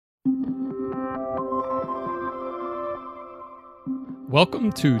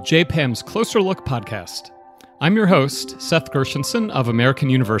Welcome to JPAM's Closer Look podcast. I'm your host, Seth Gershenson of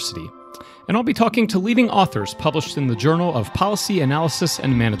American University, and I'll be talking to leading authors published in the Journal of Policy Analysis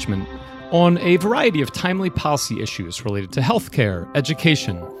and Management on a variety of timely policy issues related to healthcare,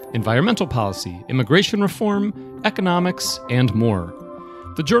 education, environmental policy, immigration reform, economics, and more.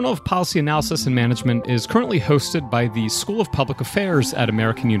 The Journal of Policy Analysis and Management is currently hosted by the School of Public Affairs at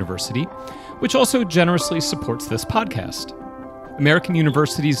American University, which also generously supports this podcast. American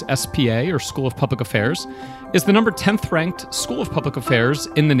University's SPA, or School of Public Affairs, is the number 10th ranked School of Public Affairs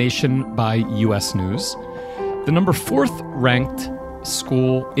in the nation by U.S. News, the number 4th ranked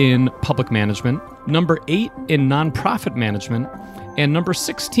school in public management, number 8 in nonprofit management, and number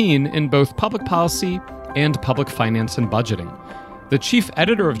 16 in both public policy and public finance and budgeting. The chief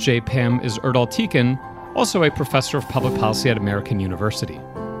editor of JPAM is Erdal Tikin, also a professor of public policy at American University.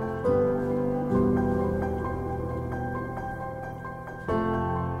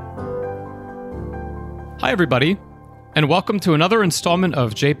 Hi, everybody, and welcome to another installment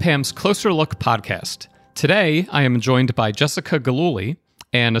of JPAM's Closer Look podcast. Today, I am joined by Jessica Gillooly,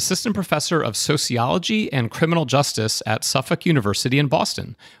 an assistant professor of sociology and criminal justice at Suffolk University in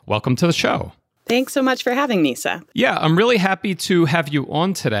Boston. Welcome to the show. Thanks so much for having me, Seth. Yeah, I'm really happy to have you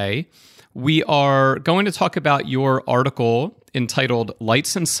on today. We are going to talk about your article entitled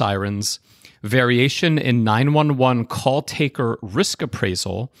Lights and Sirens, Variation in 911 Call Taker Risk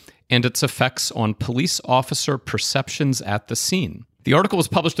Appraisal and its Effects on Police Officer Perceptions at the Scene. The article was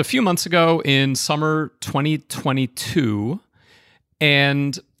published a few months ago in summer 2022.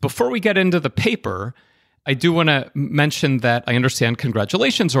 And before we get into the paper, I do want to mention that I understand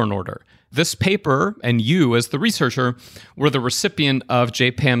congratulations are in order. This paper, and you as the researcher, were the recipient of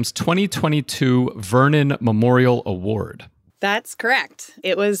JPAM's 2022 Vernon Memorial Award. That's correct.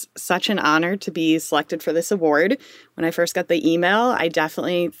 It was such an honor to be selected for this award. When I first got the email, I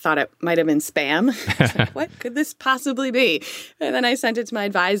definitely thought it might have been spam. I was like, what could this possibly be? And then I sent it to my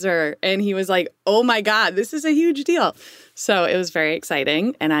advisor, and he was like, oh my God, this is a huge deal. So it was very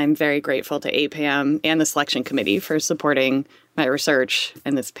exciting, and I'm very grateful to APAM and the selection committee for supporting my research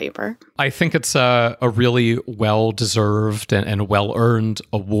in this paper. I think it's a really well-deserved and well-earned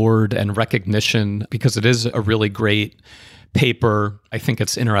award and recognition because it is a really great paper. I think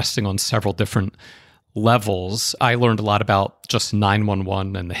it's interesting on several different levels. I learned a lot about just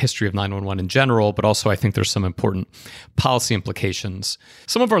 911 and the history of 911 in general, but also I think there's some important policy implications.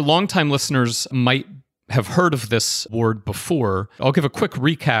 Some of our longtime listeners might have heard of this award before. I'll give a quick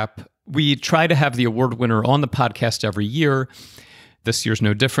recap. We try to have the award winner on the podcast every year. This year's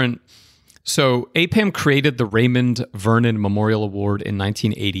no different. So APAM created the Raymond Vernon Memorial Award in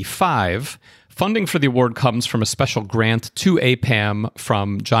 1985. Funding for the award comes from a special grant to APAM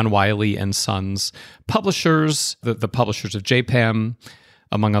from John Wiley and Sons publishers, the publishers of JPAM,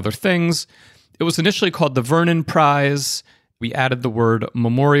 among other things. It was initially called the Vernon Prize. We added the word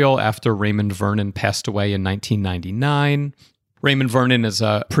memorial after Raymond Vernon passed away in 1999. Raymond Vernon is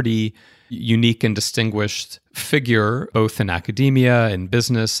a pretty unique and distinguished figure, both in academia, in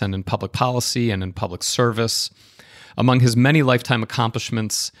business, and in public policy, and in public service. Among his many lifetime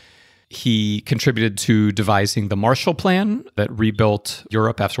accomplishments, he contributed to devising the Marshall Plan that rebuilt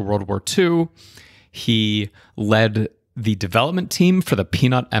Europe after World War II. He led the development team for the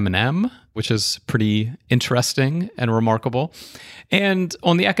Peanut M&M, which is pretty interesting and remarkable. And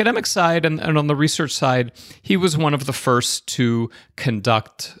on the academic side and on the research side, he was one of the first to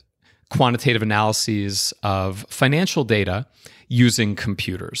conduct quantitative analyses of financial data using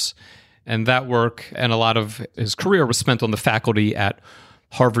computers. And that work and a lot of his career was spent on the faculty at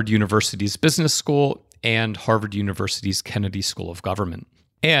Harvard University's Business School and Harvard University's Kennedy School of Government.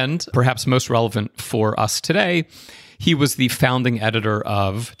 And perhaps most relevant for us today, he was the founding editor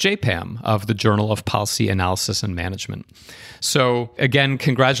of JPAM, of the Journal of Policy Analysis and Management. So again,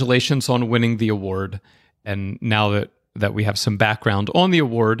 congratulations on winning the award. And now that we have some background on the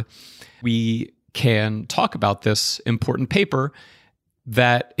award, we can talk about this important paper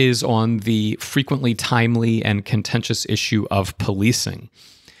that is on the frequently timely and contentious issue of policing.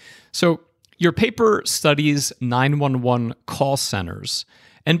 So your paper studies 911 call centers,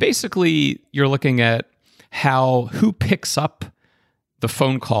 and basically you're looking at who picks up the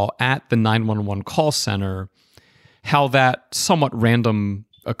phone call at the 911 call center, how that somewhat random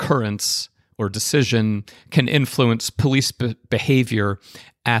occurrence or decision can influence police behavior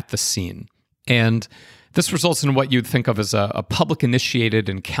at the scene. And this results in what you'd think of as a public-initiated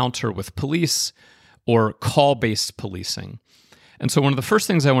encounter with police or call-based policing. And so one of the first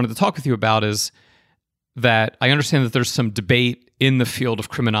things I wanted to talk with you about is that I understand that there's some debate in the field of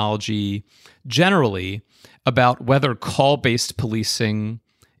criminology generally about whether call-based policing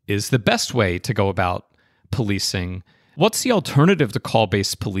is the best way to go about policing. What's the alternative to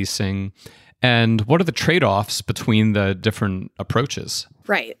call-based policing, and what are the trade-offs between the different approaches?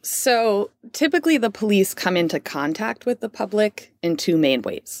 Right. So typically the police come into contact with the public in two main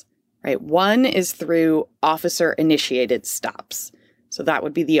ways, right? One is through officer-initiated stops. So that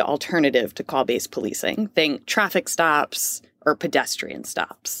would be the alternative to call-based policing. Think traffic stops or pedestrian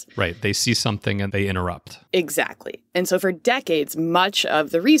stops. Right. They see something and they interrupt. Exactly. And so for decades, much of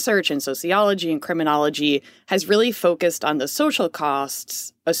the research in sociology and criminology has really focused on the social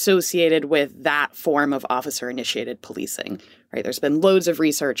costs associated with that form of officer-initiated policing. Right. There's been loads of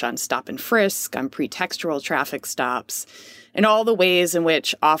research on stop and frisk, on pretextual traffic stops, and all the ways in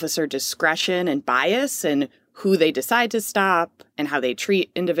which officer discretion and bias and who they decide to stop and how they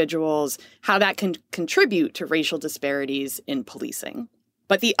treat individuals, how that can contribute to racial disparities in policing.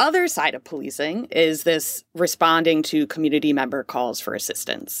 But the other side of policing is this responding to community member calls for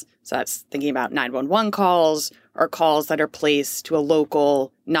assistance. So that's thinking about 911 calls or calls that are placed to a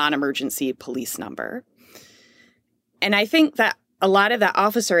local non-emergency police number. And I think that a lot of that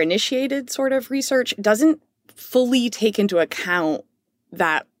officer-initiated sort of research doesn't fully take into account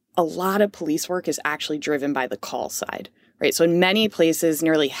that a lot of police work is actually driven by the call side, right? So in many places,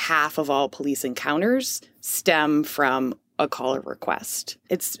 nearly half of all police encounters stem from a caller request.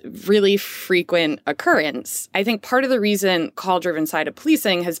 It's really frequent occurrence. I think part of the reason call-driven side of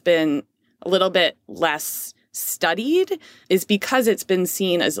policing has been a little bit less studied is because it's been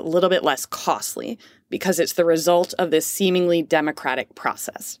seen as a little bit less costly, because it's the result of this seemingly democratic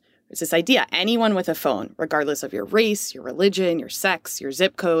process. It's this idea, anyone with a phone, regardless of your race, your religion, your sex, your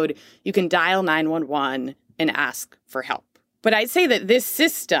zip code, you can dial 911 and ask for help. But I'd say that this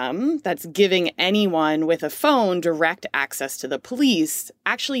system that's giving anyone with a phone direct access to the police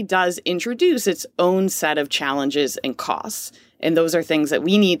actually does introduce its own set of challenges and costs. And those are things that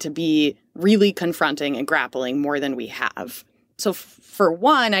we need to be really confronting and grappling more than we have. So for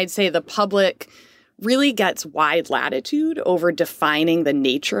one, I'd say the public really gets wide latitude over defining the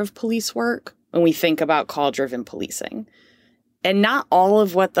nature of police work when we think about call-driven policing. And not all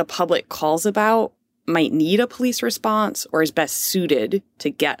of what the public calls about might need a police response or is best suited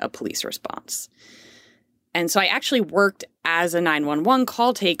to get a police response. And so I actually worked as a 911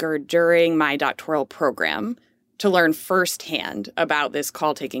 call taker during my doctoral program to learn firsthand about this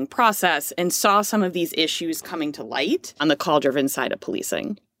call-taking process and saw some of these issues coming to light on the call-driven side of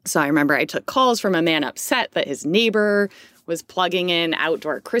policing. So I remember I took calls from a man upset that his neighbor was plugging in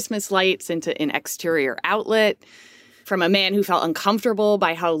outdoor Christmas lights into an exterior outlet, from a man who felt uncomfortable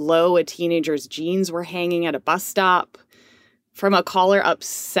by how low a teenager's jeans were hanging at a bus stop, from a caller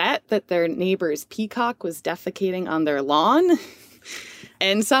upset that their neighbor's peacock was defecating on their lawn.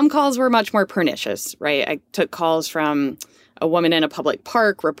 And some calls were much more pernicious, right? I took calls from a woman in a public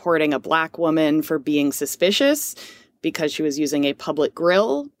park reporting a Black woman for being suspicious because she was using a public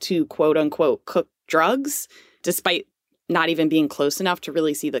grill to quote unquote cook drugs, despite not even being close enough to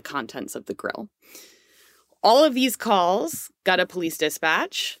really see the contents of the grill. All of these calls got a police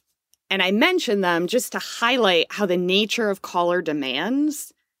dispatch, and I mentioned them just to highlight how the nature of caller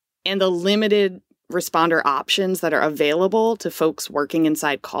demands and the limited responder options that are available to folks working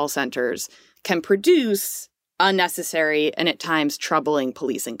inside call centers can produce unnecessary and at times troubling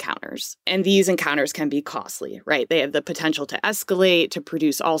police encounters. And these encounters can be costly, right? They have the potential to escalate, to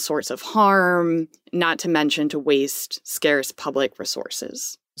produce all sorts of harm, not to mention to waste scarce public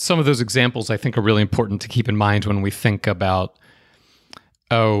resources. Some of those examples I think are really important to keep in mind when we think about,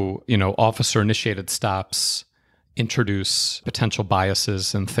 officer-initiated stops introduce potential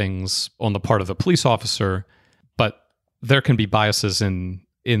biases and things on the part of the police officer, but there can be biases in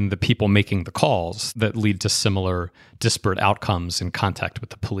the people making the calls that lead to similar disparate outcomes in contact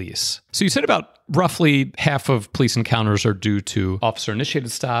with the police. So you said about roughly half of police encounters are due to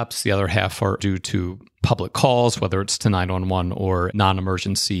officer-initiated stops. The other half are due to public calls, whether it's to 911 or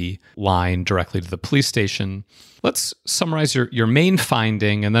non-emergency line directly to the police station. Let's summarize your main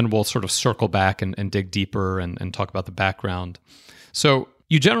finding, and then we'll sort of circle back and dig deeper and talk about the background. So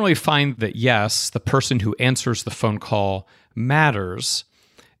you generally find that, yes, the person who answers the phone call matters,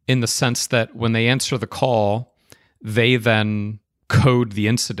 in the sense that when they answer the call, they then code the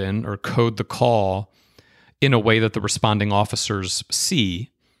incident or code the call in a way that the responding officers see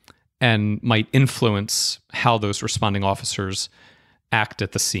and might influence how those responding officers act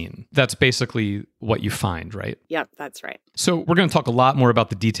at the scene. That's basically what you find, right? Yep, that's right. So we're going to talk a lot more about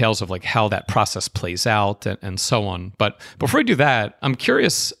the details of like how that process plays out and so on. But before we do that, I'm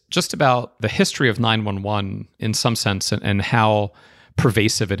curious just about the history of 911 in some sense and how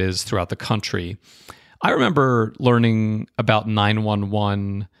pervasive it is throughout the country. I remember learning about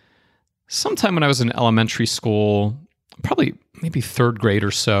 911 sometime when I was in elementary school, probably maybe third grade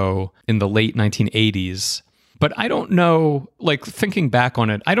or so in the late 1980s. But I don't know, like thinking back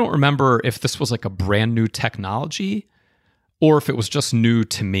on it, I don't remember if this was like a brand new technology or if it was just new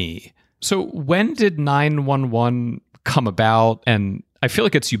to me. So when did 911 come about? And I feel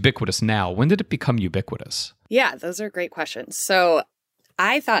like it's ubiquitous now. When did it become ubiquitous? Yeah, those are great questions. So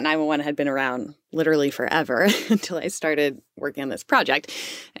I thought 911 had been around literally forever until I started working on this project.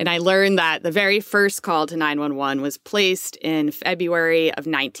 And I learned that the very first call to 911 was placed in February of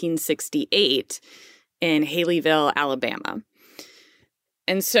 1968 in Haleyville, Alabama.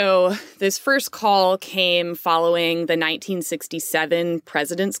 And so this first call came following the 1967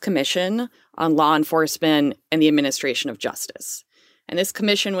 President's Commission on Law Enforcement and the Administration of Justice. And this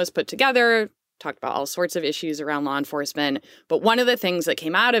commission was put together, talked about all sorts of issues around law enforcement. But one of the things that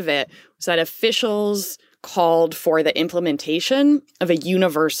came out of it was that officials called for the implementation of a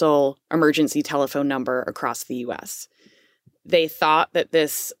universal emergency telephone number across the U.S. They thought that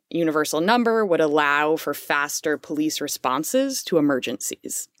this universal number would allow for faster police responses to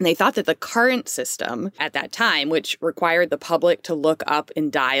emergencies. And they thought that the current system at that time, which required the public to look up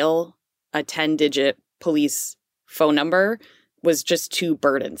and dial a 10-digit police phone number, was just too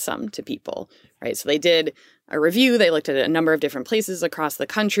burdensome to people, right? So they did a review. They looked at a number of different places across the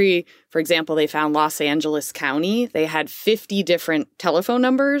country. For example, they found Los Angeles County. They had 50 different telephone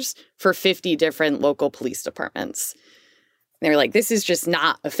numbers for 50 different local police departments. They were like, this is just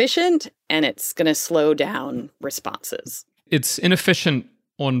not efficient, and it's going to slow down responses. It's inefficient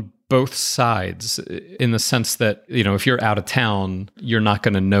on both sides in the sense that, you know, if you're out of town, you're not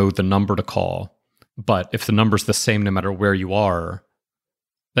going to know the number to call. But if the number's the same no matter where you are,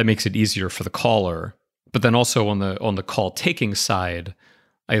 that makes it easier for the caller. But then also on the call taking side,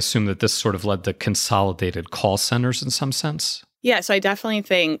 I assume that this sort of led to consolidated call centers in some sense. Yeah, so I definitely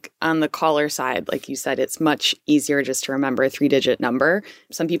think on the caller side, like you said, it's much easier just to remember a 3-digit number.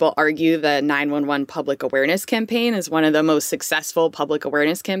 Some people argue the 911 public awareness campaign is one of the most successful public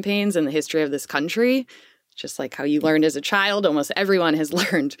awareness campaigns in the history of this country. Just like how you learned as a child, almost everyone has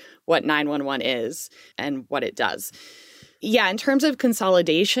learned what 911 is and what it does. Yeah, in terms of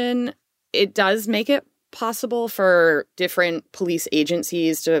consolidation, it does make it possible for different police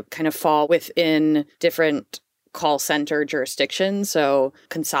agencies to kind of fall within different call center jurisdiction. So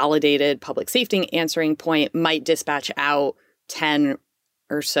consolidated public safety answering point might dispatch out 10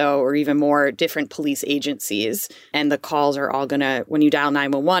 or so or even more different police agencies. And the calls are all going to, when you dial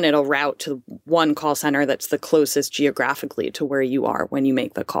 911, it'll route to one call center that's the closest geographically to where you are when you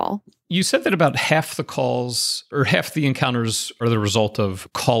make the call. You said that about half the calls or half the encounters are the result of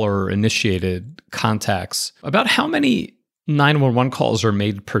caller-initiated contacts. About how many 911 calls are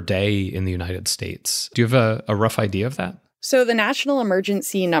made per day in the United States? Do you have a rough idea of that? So the National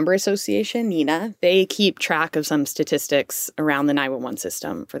Emergency Number Association, NENA, they keep track of some statistics around the 911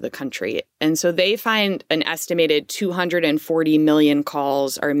 system for the country. And so they find an estimated 240 million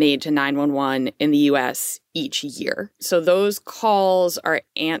calls are made to 911 in the U.S. each year. So those calls are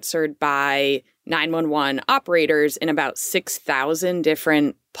answered by 911 operators in about 6,000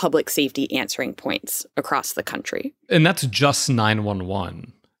 different public safety answering points across the country. And that's just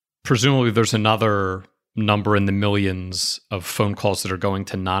 911. Presumably there's another number in the millions of phone calls that are going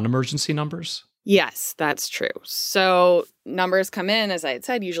to non-emergency numbers? Yes, that's true. So numbers come in, as I had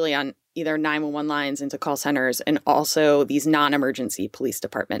said, usually on either 911 lines into call centers and also these non-emergency police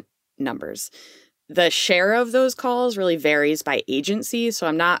department numbers. The share of those calls really varies by agency, so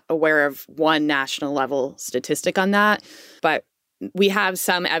I'm not aware of one national level statistic on that, but we have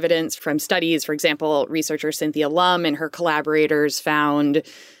some evidence from studies. For example, researcher Cynthia Lum and her collaborators found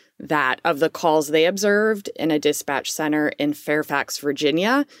that of the calls they observed in a dispatch center in Fairfax,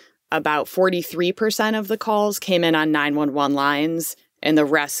 Virginia, about 43% of the calls came in on 911 lines, and the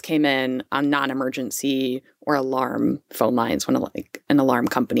rest came in on non-emergency or alarm phone lines when an alarm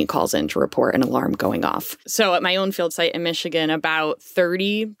company calls in to report an alarm going off. So at my own field site in Michigan, about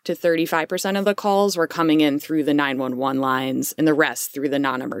 30 to 35% of the calls were coming in through the 911 lines and the rest through the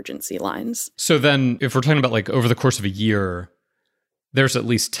non-emergency lines. So then if we're talking about like over the course of a year, there's at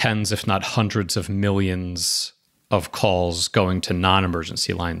least tens, if not hundreds of millions of calls going to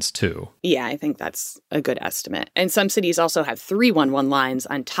non-emergency lines too. Yeah, I think that's a good estimate. And some cities also have 311 lines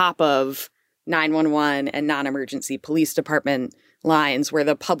on top of 911 and non-emergency police department lines where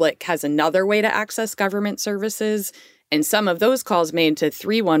the public has another way to access government services. And some of those calls made to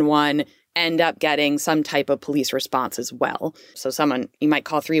 311 end up getting some type of police response as well. So you might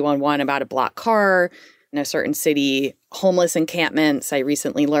call 311 about a blocked car in a certain city, homeless encampments. I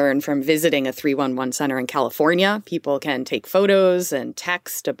recently learned from visiting a 311 center in California, people can take photos and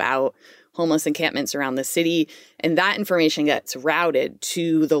text about homeless encampments around the city, and that information gets routed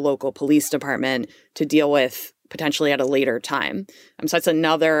to the local police department to deal with potentially at a later time. So that's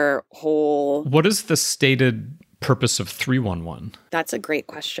another whole... What is the stated purpose of 311? That's a great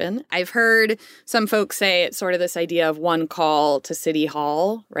question. I've heard some folks say it's sort of this idea of one call to City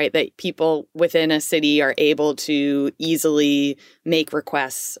Hall, right? That people within a city are able to easily make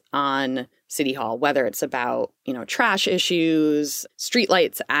requests on City Hall, whether it's about, trash issues,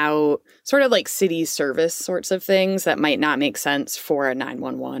 streetlights out, sort of like city service sorts of things that might not make sense for a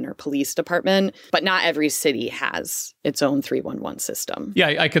 911 or police department. But not every city has its own 311 system. Yeah,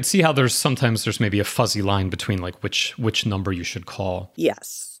 I could see how sometimes there's maybe a fuzzy line between like which number you should call.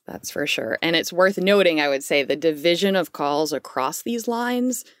 Yes, that's for sure. And it's worth noting, I would say, the division of calls across these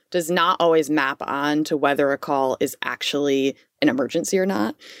lines does not always map on to whether a call is actually an emergency or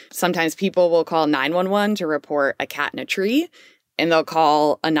not. Sometimes people will call 911 to report a cat in a tree, and they'll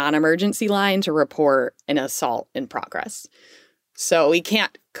call a non-emergency line to report an assault in progress. So we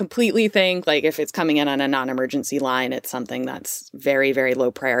can't completely think like if it's coming in on a non-emergency line, it's something that's very, very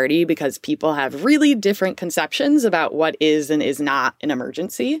low priority, because people have really different conceptions about what is and is not an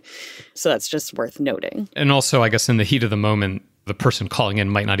emergency. So that's just worth noting. And also, I guess in the heat of the moment, the person calling in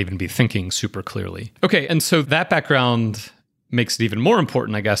might not even be thinking super clearly. Okay, and so that background makes it even more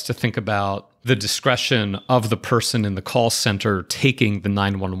important, I guess, to think about the discretion of the person in the call center taking the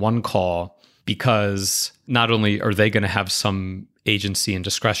 911 call, because not only are they going to have some agency and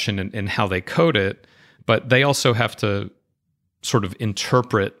discretion in how they code it, but they also have to sort of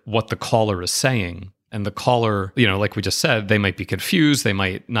interpret what the caller is saying. And the caller, like we just said, they might be confused. They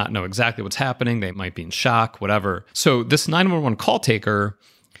might not know exactly what's happening. They might be in shock, whatever. So this 911 call taker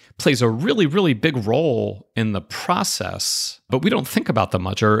plays a really, really big role in the process, but we don't think about them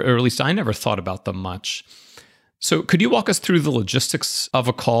much, or at least I never thought about them much. So could you walk us through the logistics of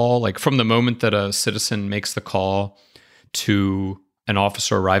a call, like from the moment that a citizen makes the call to an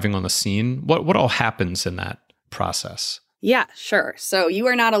officer arriving on the scene? What all happens in that process? Yeah, sure. So you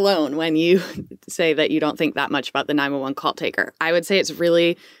are not alone when you say that you don't think that much about the 911 call taker. I would say it's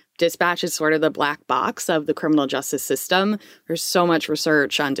really, dispatch is sort of the black box of the criminal justice system. There's so much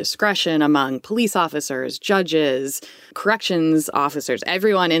research on discretion among police officers, judges, corrections officers,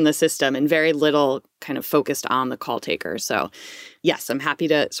 everyone in the system, and very little kind of focused on the call taker. So yes, I'm happy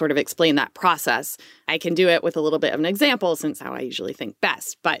to sort of explain that process. I can do it with a little bit of an example, since how I usually think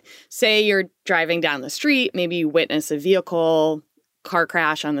best. But say you're driving down the street, maybe you witness a vehicle car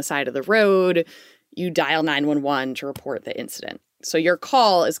crash on the side of the road, you dial 911 to report the incident. So your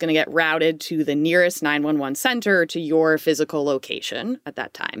call is going to get routed to the nearest 911 center to your physical location at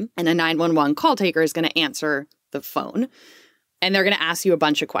that time. And a 911 call taker is going to answer the phone. And they're going to ask you a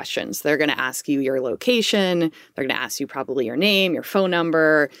bunch of questions. They're going to ask you your location. They're going to ask you probably your name, your phone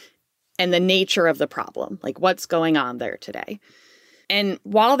number, and the nature of the problem, like what's going on there today. And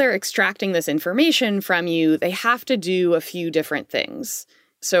while they're extracting this information from you, they have to do a few different things.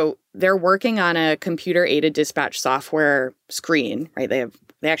 So they're working on a computer-aided dispatch software screen, right? They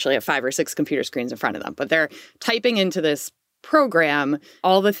actually have 5 or 6 computer screens in front of them, but they're typing into this program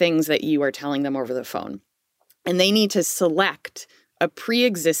all the things that you are telling them over the phone. And they need to select a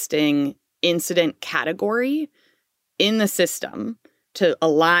pre-existing incident category in the system to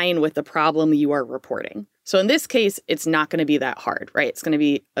align with the problem you are reporting. So in this case, it's not going to be that hard, right? It's going to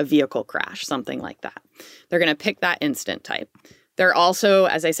be a vehicle crash, something like that. They're going to pick that incident type. They're also,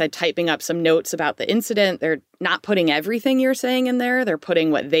 as I said, typing up some notes about the incident. They're not putting everything you're saying in there. They're putting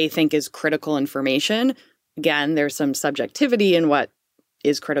what they think is critical information. Again, there's some subjectivity in what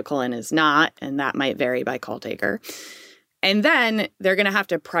is critical and is not, and that might vary by call taker. And then they're going to have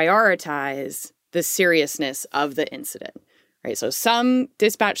to prioritize the seriousness of the incident, right? So some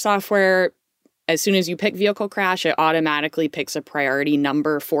dispatch software, as soon as you pick vehicle crash, it automatically picks a priority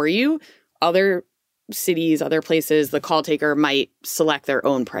number for you. Other cities, other places, the call taker might select their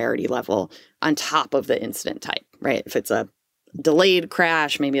own priority level on top of the incident type, right? If it's a delayed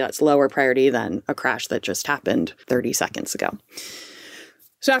crash, maybe that's lower priority than a crash that just happened 30 seconds ago.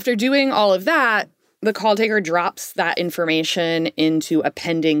 So after doing all of that, the call taker drops that information into a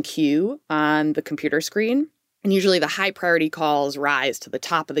pending queue on the computer screen. And usually the high priority calls rise to the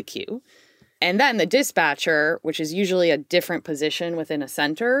top of the queue. And then the dispatcher, which is usually a different position within a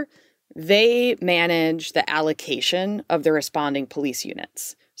center, they manage the allocation of the responding police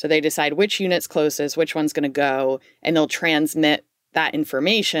units. So they decide which unit's closest, which one's going to go, and they'll transmit that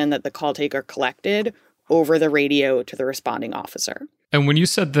information that the call taker collected over the radio to the responding officer. And when you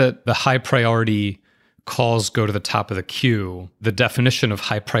said that the high priority calls go to the top of the queue, the definition of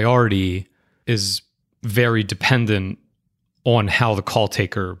high priority is very dependent on how the call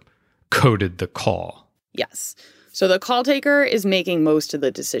taker coded the call. Yes. So the call taker is making most of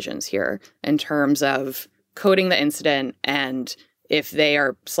the decisions here in terms of coding the incident and if they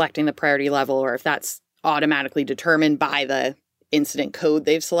are selecting the priority level or if that's automatically determined by the incident code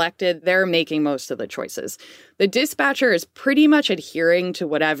they've selected. They're making most of the choices. The dispatcher is pretty much adhering to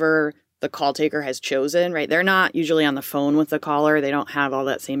whatever the call taker has chosen, right? They're not usually on the phone with the caller. They don't have all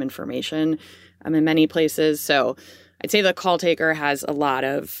that same information in many places. So I'd say the call taker has a lot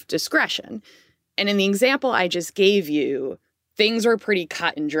of discretion. And in the example I just gave you, things are pretty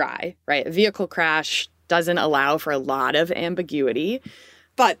cut and dry, right? A vehicle crash doesn't allow for a lot of ambiguity.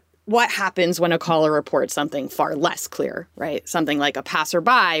 But what happens when a caller reports something far less clear, right? Something like a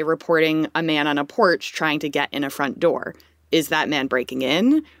passerby reporting a man on a porch trying to get in a front door. Is that man breaking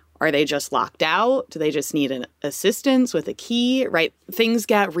in? Are they just locked out? Do they just need an assistance with a key, right? Things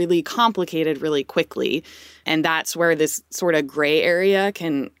get really complicated really quickly. And that's where this sort of gray area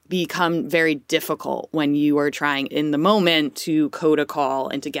can become very difficult when you are trying in the moment to code a call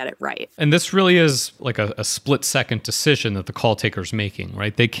and to get it right. And this really is like a split-second decision that the call taker's making,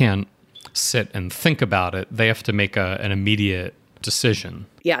 right? They can't sit and think about it. They have to make an immediate decision.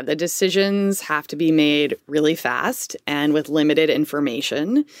 Yeah, the decisions have to be made really fast and with limited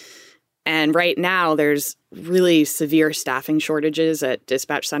information. And right now, there's really severe staffing shortages at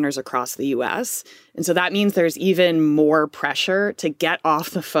dispatch centers across the U.S. And so that means there's even more pressure to get off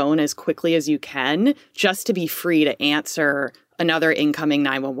the phone as quickly as you can just to be free to answer another incoming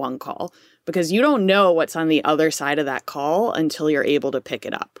 911 call. Because you don't know what's on the other side of that call until you're able to pick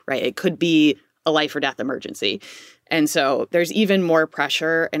it up, right? It could be a life or death emergency. And so there's even more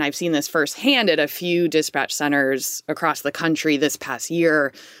pressure. And I've seen this firsthand at a few dispatch centers across the country this past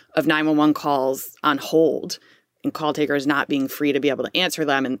year of 911 calls on hold and call takers not being free to be able to answer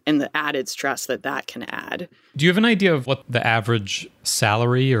them and the added stress that that can add. Do you have an idea of what the average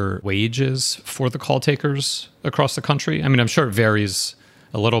salary or wage is for the call takers across the country? I mean, I'm sure it varies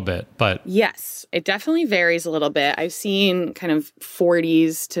a little bit, but... Yes, it definitely varies a little bit. I've seen kind of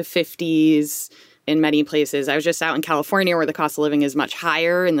 40s to 50s in many places. I was just out in California where the cost of living is much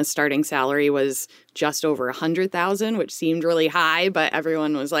higher and the starting salary was just over $100,000, which seemed really high, but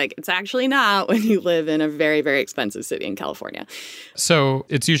everyone was like, it's actually not when you live in a very, very expensive city in California. So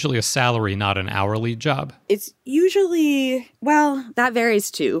it's usually a salary, not an hourly job? It's usually, well, that varies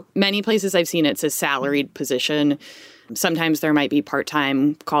too. Many places I've seen it's a salaried position. Sometimes there might be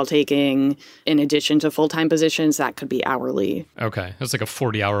part-time call taking in addition to full-time positions. That could be hourly. Okay. It's like a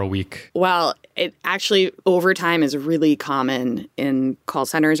 40-hour a week. Well, it actually, overtime is really common in call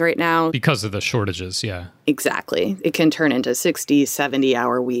centers right now. Because of the shortages, yeah. Exactly. It can turn into 60,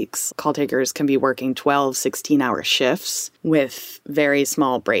 70-hour weeks. Call takers can be working 12, 16-hour shifts with very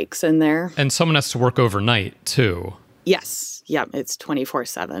small breaks in there. And someone has to work overnight, too. Yes. Yep. It's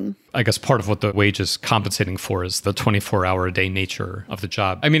 24/7. I guess part of what the wage is compensating for is the 24-hour-a-day nature of the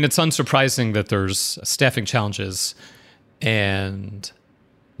job. I mean, it's unsurprising that there's staffing challenges, and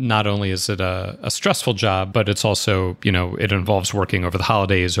not only is it a stressful job, but it's also, it involves working over the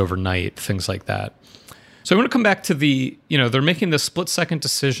holidays, overnight, things like that. So I want to come back to they're making this split-second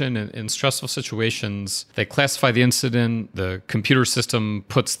decision in stressful situations. They classify the incident. The computer system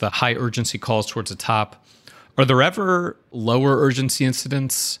puts the high-urgency calls towards the top. Are there ever lower urgency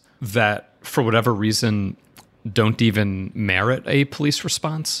incidents that, for whatever reason, don't even merit a police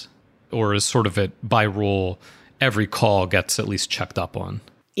response? Or is sort of it by rule, every call gets at least checked up on?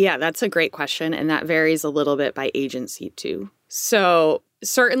 Yeah, that's a great question. And that varies a little bit by agency too. So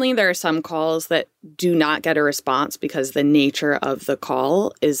certainly there are some calls that do not get a response because the nature of the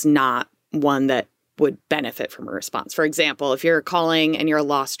call is not one that would benefit from a response. For example, if you're calling and you're a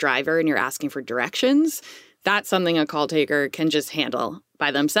lost driver and you're asking for directions, that's something a call taker can just handle by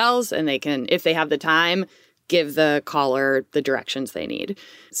themselves, and they can, if they have the time, give the caller the directions they need.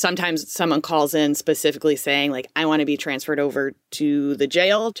 Sometimes someone calls in specifically saying, like, I want to be transferred over to the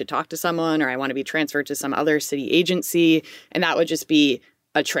jail to talk to someone, or I want to be transferred to some other city agency, and that would just be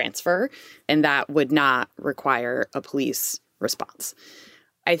a transfer, and that would not require a police response.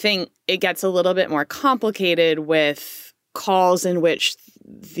 I think it gets a little bit more complicated with calls in which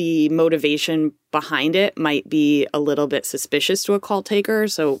the motivation behind it might be a little bit suspicious to a call taker.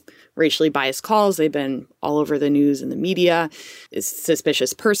 So racially biased calls, they've been all over the news and the media. Is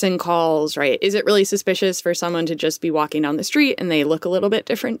suspicious person calls, right? Is it really suspicious for someone to just be walking down the street and they look a little bit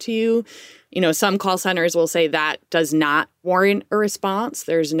different to you? You know, some call centers will say that does not warrant a response.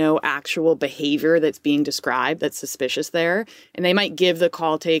 There's no actual behavior that's being described that's suspicious there. And they might give the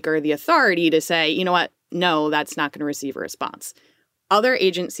call taker the authority to say, you know what? No, that's not going to receive a response. Other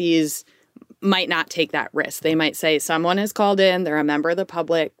agencies might not take that risk. They might say someone has called in, they're a member of the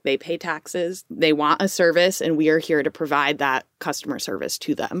public, they pay taxes, they want a service, and we are here to provide that customer service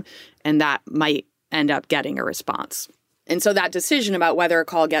to them. And that might end up getting a response. And so that decision about whether a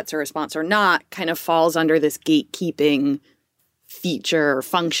call gets a response or not kind of falls under this gatekeeping feature or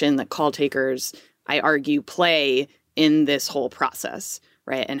function that call takers, I argue, play in this whole process.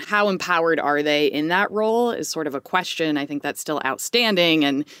 Right. And how empowered are they in that role is sort of a question. I think that's still outstanding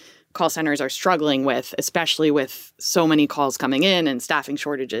and call centers are struggling with, especially with so many calls coming in and staffing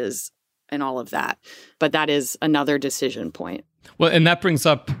shortages and all of that. But that is another decision point. Well, and that brings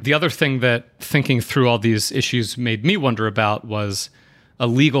up the other thing that thinking through all these issues made me wonder about was a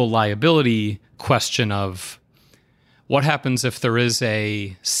legal liability question of what happens if there is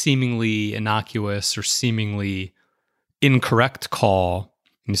a seemingly innocuous or seemingly incorrect call.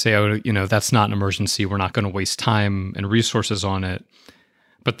 And you say, oh, you know, that's not an emergency. We're not going to waste time and resources on it.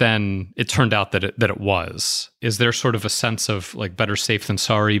 But then it turned out that it was. Is there sort of a sense of like better safe than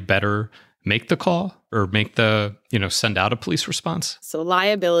sorry, better make the call or make the, you know, send out a police response? So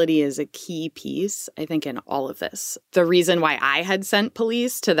liability is a key piece, I think, in all of this. The reason why I had sent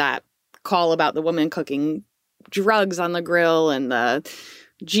police to that call about the woman cooking drugs on the grill and the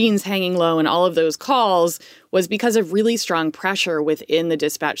jeans hanging low and all of those calls was because of really strong pressure within the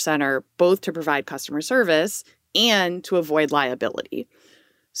dispatch center, both to provide customer service and to avoid liability.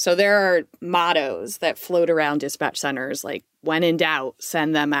 So there are mottos that float around dispatch centers like, when in doubt,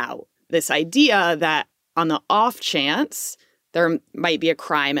 send them out. This idea that on the off chance there might be a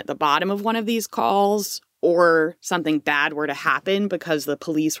crime at the bottom of one of these calls or something bad were to happen because the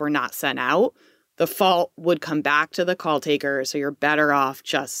police were not sent out, the fault would come back to the call taker, so you're better off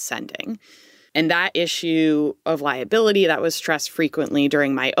just sending. And that issue of liability, that was stressed frequently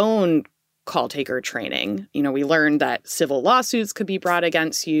during my own call taker training. You know, we learned that civil lawsuits could be brought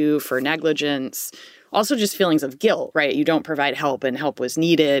against you for negligence. Also just feelings of guilt, right? You don't provide help and help was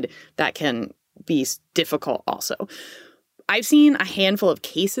needed. That can be difficult also. I've seen a handful of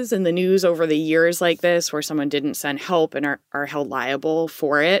cases in the news over the years like this where someone didn't send help and are held liable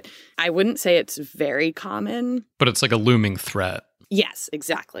for it. I wouldn't say it's very common. But it's like a looming threat. Yes,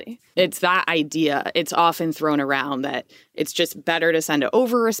 exactly. It's that idea. It's often thrown around that it's just better to send an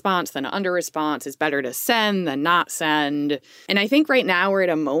over response than an under response. It's better to send than not send. And I think right now we're at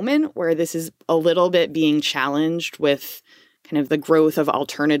a moment where this is a little bit being challenged with kind of the growth of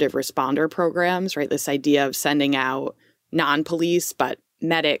alternative responder programs, right? This idea of sending out non-police, but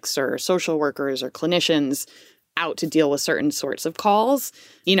medics or social workers or clinicians out to deal with certain sorts of calls.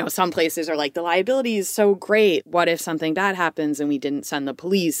 You know, some places are like, the liability is so great. What if something bad happens and we didn't send the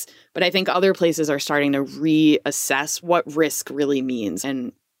police? But I think other places are starting to reassess what risk really means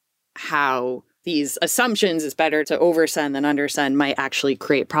and how these assumptions is better to oversend than undersend might actually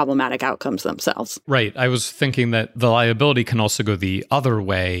create problematic outcomes themselves. Right. I was thinking that the liability can also go the other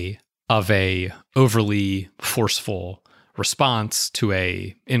way of a overly forceful response to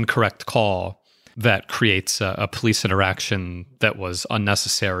a incorrect call that creates a police interaction that was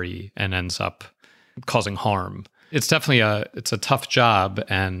unnecessary and ends up causing harm. It's definitely it's a tough job,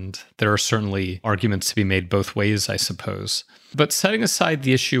 and there are certainly arguments to be made both ways, I suppose. But setting aside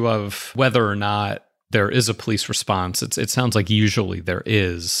the issue of whether or not there is a police response, it sounds like usually there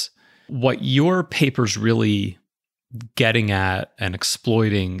is. What your paper's really getting at and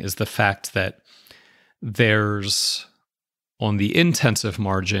exploiting is the fact that there's, on the intensive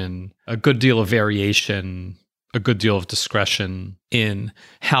margin, a good deal of variation, a good deal of discretion in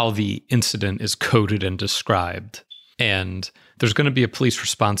how the incident is coded and described. And there's going to be a police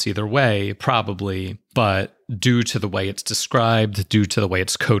response either way, probably, but due to the way it's described, due to the way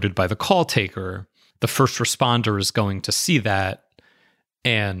it's coded by the call taker, the first responder is going to see that,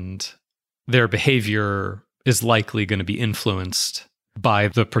 and their behavior is likely going to be influenced by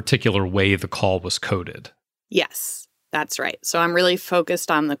the particular way the call was coded. Yes. That's right. So I'm really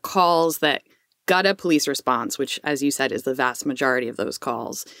focused on the calls that got a police response, which, as you said, is the vast majority of those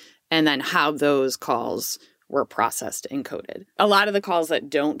calls, and then how those calls were processed and coded. A lot of the calls that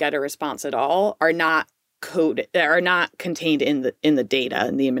don't get a response at all are not coded, are not contained in the data,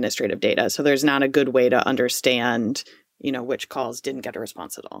 in the administrative data. So there's not a good way to understand which calls didn't get a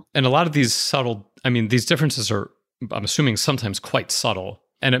response at all. And a lot of these these differences are, I'm assuming, sometimes quite subtle.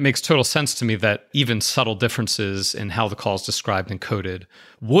 And it makes total sense to me that even subtle differences in how the call is described and coded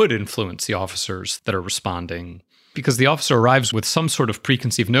would influence the officers that are responding, because the officer arrives with some sort of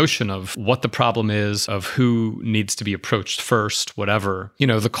preconceived notion of what the problem is, of who needs to be approached first, whatever.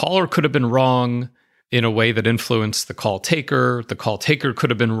 The caller could have been wrong in a way that influenced the call taker. The call taker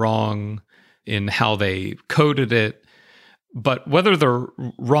could have been wrong in how they coded it. But whether they're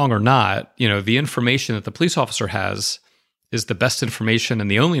wrong or not, the information that the police officer has is the best information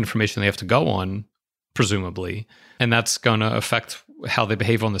and the only information they have to go on, presumably. And that's going to affect how they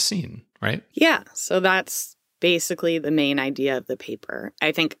behave on the scene, right? Yeah. So that's basically the main idea of the paper.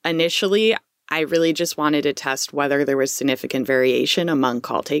 I think initially, I really just wanted to test whether there was significant variation among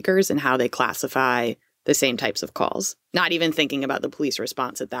call takers and how they classify the same types of calls. Not even thinking about the police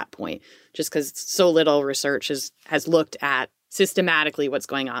response at that point, just because so little research has looked at systematically what's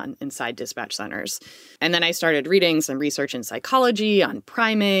going on inside dispatch centers. And then I started reading some research in psychology on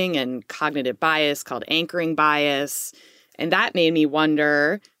priming and cognitive bias called anchoring bias. And that made me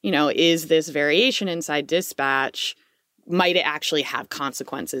wonder, is this variation inside dispatch, might it actually have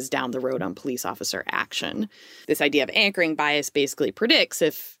consequences down the road on police officer action? This idea of anchoring bias basically predicts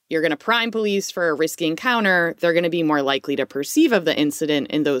if you're going to prime police for a risky encounter, they're going to be more likely to perceive of the incident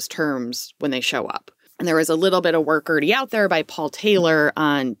in those terms when they show up. And there was a little bit of work already out there by Paul Taylor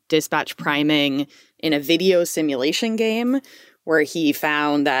on dispatch priming in a video simulation game, where he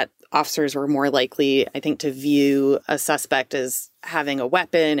found that officers were more likely, I think, to view a suspect as having a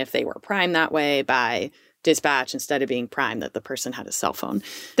weapon if they were primed that way by dispatch instead of being primed that the person had a cell phone,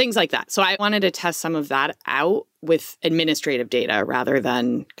 things like that. So I wanted to test some of that out with administrative data rather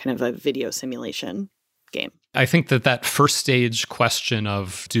than kind of a video simulation game. I think that first stage question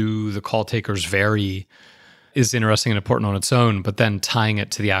of do the call takers vary is interesting and important on its own, but then tying it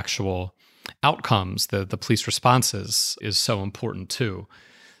to the actual outcomes, the police responses, is so important too.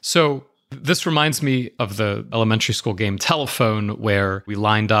 So this reminds me of the elementary school game Telephone, where we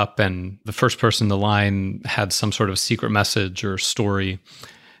lined up and the first person in the line had some sort of secret message or story,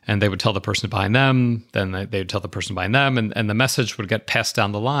 and they would tell the person behind them, then they would tell the person behind them, and the message would get passed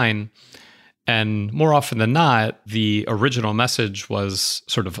down the line. And more often than not, the original message was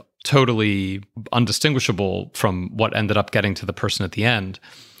sort of totally undistinguishable from what ended up getting to the person at the end.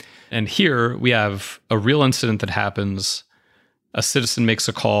 And here we have a real incident that happens. A citizen makes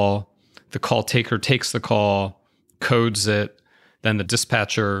a call. The call taker takes the call, codes it. Then the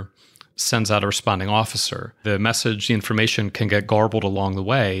dispatcher sends out a responding officer. The message, the information can get garbled along the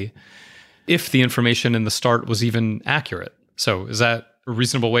way if the information in the start was even accurate. So is that a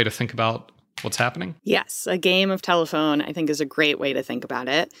reasonable way to think about what's happening? Yes. A game of telephone, I think, is a great way to think about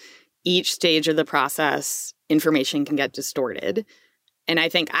it. Each stage of the process, information can get distorted. And I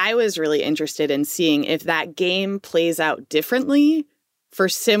think I was really interested in seeing if that game plays out differently for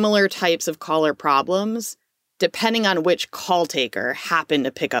similar types of caller problems, depending on which call taker happened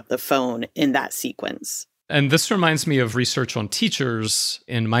to pick up the phone in that sequence. And this reminds me of research on teachers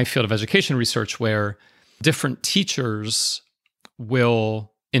in my field of education research, where different teachers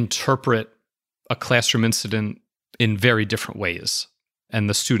will interpret a classroom incident in very different ways. And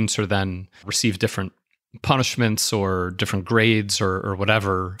the students are then receive different punishments or different grades or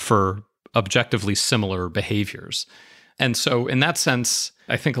whatever for objectively similar behaviors. And so in that sense,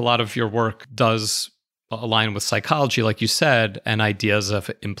 I think a lot of your work does align with psychology, like you said, and ideas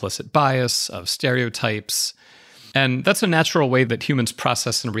of implicit bias, of stereotypes. And that's a natural way that humans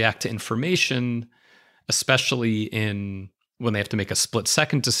process and react to information, especially when they have to make a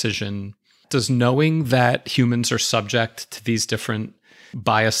split-second decision. Does knowing that humans are subject to these different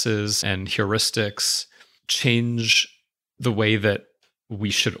biases and heuristics change the way that we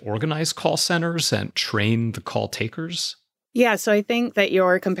should organize call centers and train the call takers? Yeah, so I think that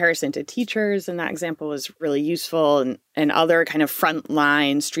your comparison to teachers in that example was really useful, and other kind of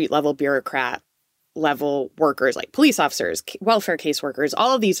frontline, street-level bureaucrat level workers like police officers, welfare caseworkers,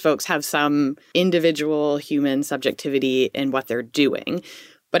 all of these folks have some individual human subjectivity in what they're doing.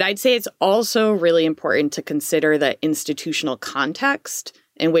 But I'd say it's also really important to consider the institutional context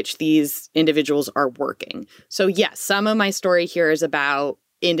in which these individuals are working. So yes, some of my story here is about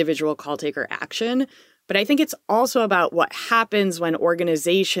individual call taker action, but I think it's also about what happens when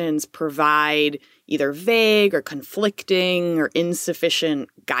organizations provide either vague or conflicting or insufficient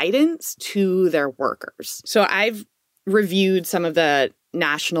guidance to their workers. So I've reviewed some of the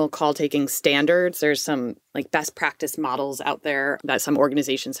national call taking standards. There's some best practice models out there that some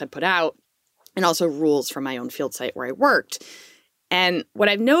organizations had put out, and also rules from my own field site where I worked. And what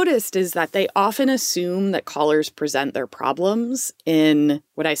I've noticed is that they often assume that callers present their problems in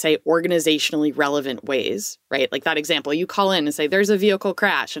what I say organizationally relevant ways, right? Like that example, you call in and say, there's a vehicle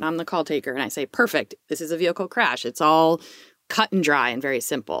crash, and I'm the call taker. And I say, perfect, this is a vehicle crash. It's all cut and dry and very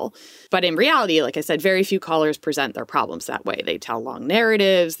simple. But in reality, like I said, very few callers present their problems that way. They tell long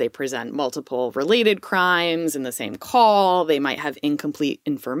narratives. They present multiple related crimes in the same call. They might have incomplete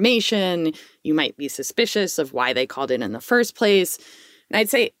information. You might be suspicious of why they called in the first place. And I'd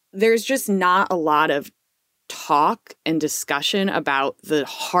say there's just not a lot of talk and discussion about the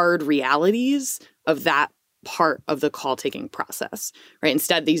hard realities of that part of the call taking process, right?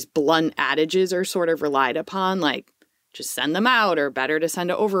 Instead, these blunt adages are sort of relied upon, like, just send them out, or better to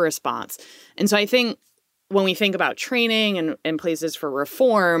send an over response. And so I think when we think about training and places for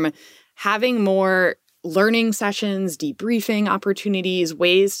reform, having more learning sessions, debriefing opportunities,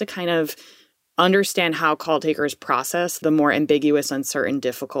 ways to kind of understand how call takers process the more ambiguous, uncertain,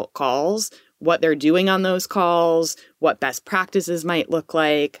 difficult calls, what they're doing on those calls, what best practices might look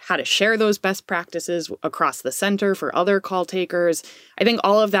like, how to share those best practices across the center for other call takers. I think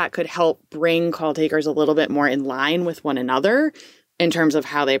all of that could help bring call takers a little bit more in line with one another in terms of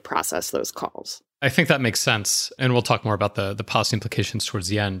how they process those calls. I think that makes sense. And we'll talk more about the policy implications towards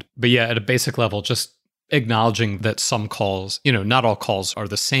the end. But yeah, at a basic level, just acknowledging that some calls, not all calls are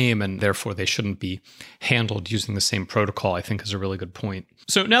the same, and therefore they shouldn't be handled using the same protocol, I think is a really good point.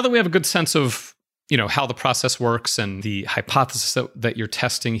 So now that we have a good sense of, how the process works and the hypothesis that you're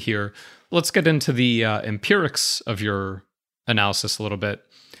testing here, let's get into the empirics of your analysis a little bit.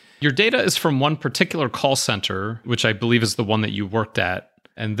 Your data is from one particular call center, which I believe is the one that you worked at.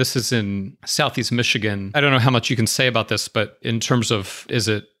 And this is in Southeast Michigan. I don't know how much you can say about this, but in terms of, is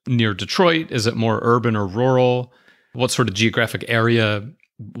it near Detroit? Is it more urban or rural? What sort of geographic area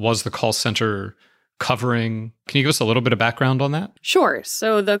was the call center covering? Can you give us a little bit of background on that? Sure.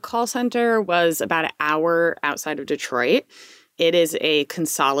 So the call center was about an hour outside of Detroit. It is a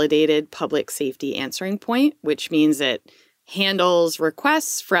consolidated public safety answering point, which means it handles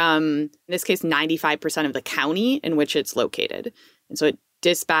requests from, in this case, 95% of the county in which it's located. And so it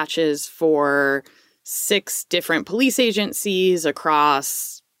dispatches for 6 different police agencies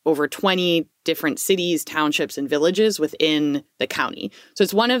across over 20 different cities, townships, and villages within the county. So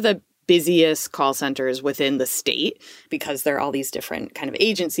it's one of the busiest call centers within the state because there are all these different kind of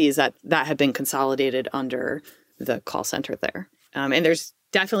agencies that have been consolidated under the call center there. And there's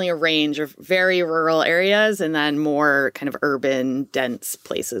definitely a range of very rural areas and then more kind of urban, dense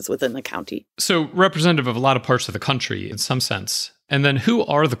places within the county. So representative of a lot of parts of the country in some sense. And then who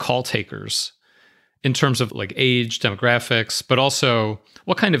are the call takers in terms of like age, demographics, but also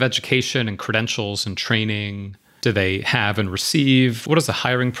what kind of education and credentials and training do they have and receive? What does the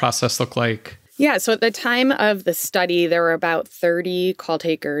hiring process look like? Yeah, so at the time of the study, there were about 30 call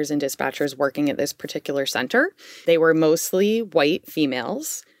takers and dispatchers working at this particular center. They were mostly white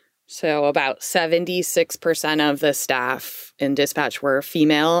females. So about 76% of the staff in dispatch were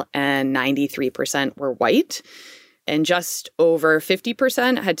female and 93% were white. And just over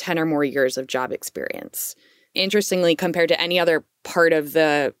 50% had 10 or more years of job experience. Interestingly, compared to any other part of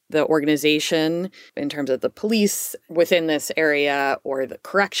the organization, in terms of the police within this area or the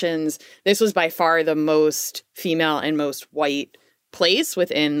corrections, this was by far the most female and most white place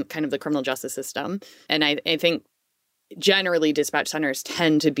within kind of the criminal justice system. And I think generally dispatch centers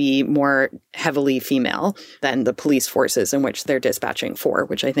tend to be more heavily female than the police forces in which they're dispatching for,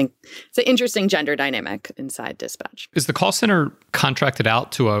 which I think is an interesting gender dynamic inside dispatch. Is the call center contracted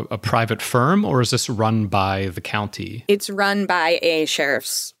out to a private firm, or is this run by the county? It's run by a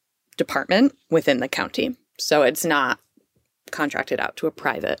sheriff's department within the county. So it's not contracted out to a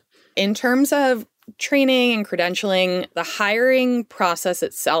private. In terms of training and credentialing, the hiring process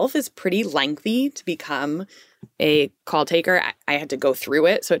itself is pretty lengthy to become a call taker. I had to go through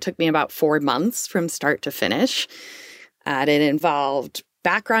it. So it took me about 4 months from start to finish. It involved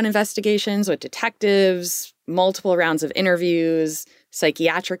background investigations with detectives, multiple rounds of interviews,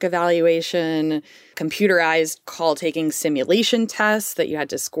 psychiatric evaluation, computerized call-taking simulation tests that you had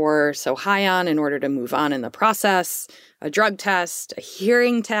to score so high on in order to move on in the process, a drug test, a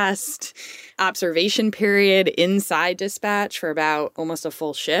hearing test, observation period inside dispatch for about almost a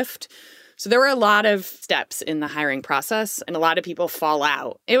full shift. So there were a lot of steps in the hiring process, and a lot of people fall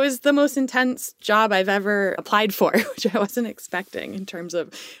out. It was the most intense job I've ever applied for, which I wasn't expecting in terms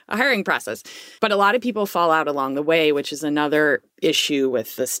of a hiring process. But a lot of people fall out along the way, which is another issue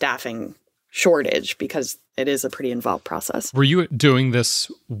with the staffing shortage because it is a pretty involved process. Were you doing this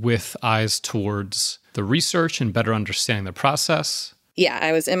with eyes towards the research and better understanding the process? Yeah,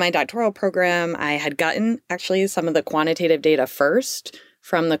 I was in my doctoral program. I had gotten actually some of the quantitative data first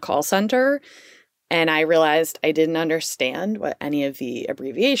from the call center. And I realized I didn't understand what any of the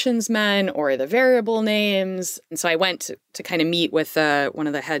abbreviations meant or the variable names. And so I went to kind of meet with one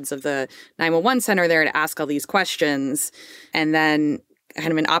of the heads of the 911 center there to ask all these questions. And then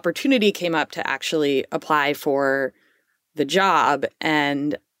kind of an opportunity came up to actually apply for the job.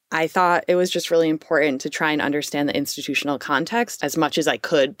 And I thought it was just really important to try and understand the institutional context as much as I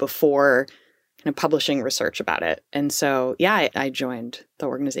could before kind of publishing research about it. And so, yeah, I joined the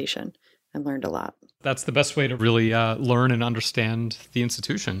organization and learned a lot. That's the best way to really learn and understand the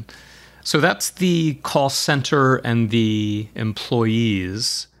institution. So that's the call center and the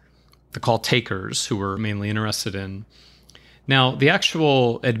employees, the call takers who we're mainly interested in. Now, the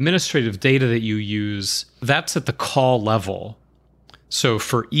actual administrative data that you use, that's at the call level. So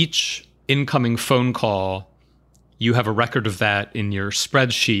for each incoming phone call, you have a record of that in your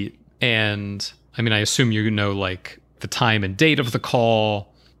spreadsheet. And I mean, I assume you know like the time and date of the call,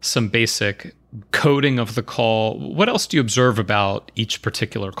 some basic coding of the call. What else do you observe about each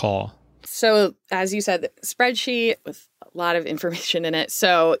particular call? So as you said, the spreadsheet with a lot of information in it.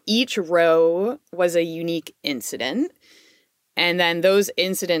 So each row was a unique incident. And then those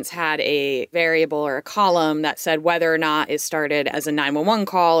incidents had a variable or a column that said whether or not it started as a 911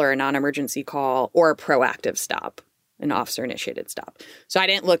 call or a non-emergency call or a proactive stop, an officer-initiated stop. So I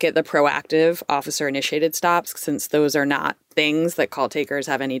didn't look at the proactive officer-initiated stops since those are not things that call takers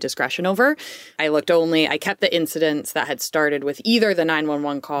have any discretion over. I kept the incidents that had started with either the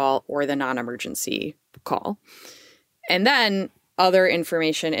 911 call or the non-emergency call. And then other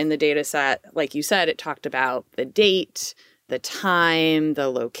information in the data set, like you said, it talked about the date, the time, the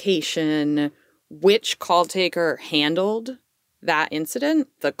location, which call taker handled that incident,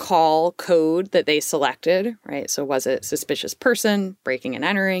 the call code that they selected, right? So was it suspicious person, breaking and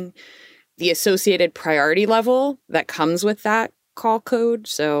entering, the associated priority level that comes with that call code.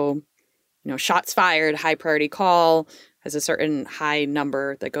 So, shots fired, high priority call has a certain high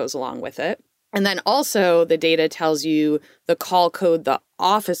number that goes along with it. And then also the data tells you the call code the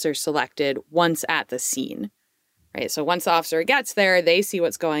officer selected once at the scene, right? So once the officer gets there, they see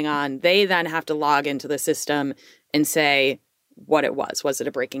what's going on. They then have to log into the system and say what it was. Was it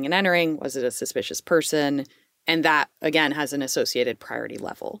a breaking and entering? Was it a suspicious person? And that, again, has an associated priority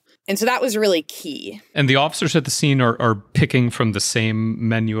level. And so that was really key. And the officers at the scene are picking from the same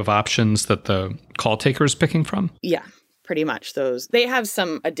menu of options that the call taker is picking from? Yeah, pretty much those. They have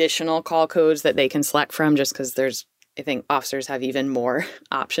some additional call codes that they can select from just because I think officers have even more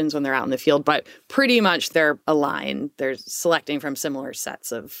options when they're out in the field, but pretty much they're aligned. They're selecting from similar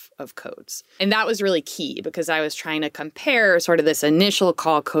sets of codes. And that was really key because I was trying to compare sort of this initial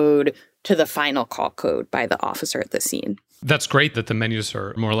call code to the final call code by the officer at the scene. That's great that the menus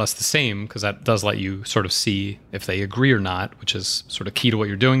are more or less the same because that does let you sort of see if they agree or not, which is sort of key to what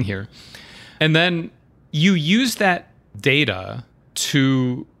you're doing here. And then you use that data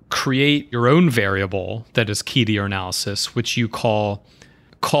to create your own variable that is key to your analysis, which you call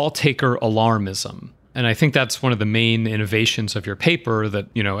taker alarmism. And I think that's one of the main innovations of your paper that,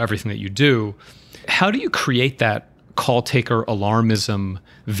 everything that you do. How do you create that call taker alarmism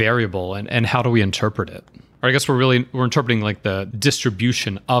variable and how do we interpret it? Or I guess we're interpreting like the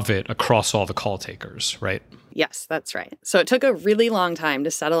distribution of it across all the call takers, right? Yes, that's right. So it took a really long time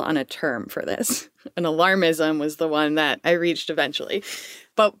to settle on a term for this. An alarmism was the one that I reached eventually.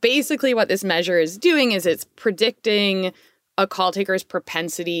 But basically what this measure is doing is it's predicting a call taker's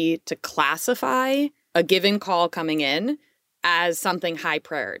propensity to classify a given call coming in as something high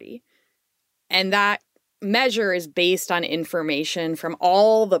priority. And that measure is based on information from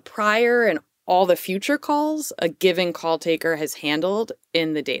all the prior and all the future calls a given call taker has handled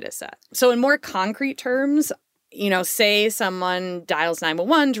in the data set. So in more concrete terms, say someone dials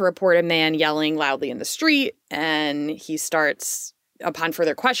 911 to report a man yelling loudly in the street, and he starts, upon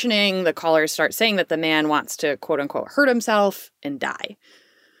further questioning, the callers start saying that the man wants to, quote unquote, hurt himself and die.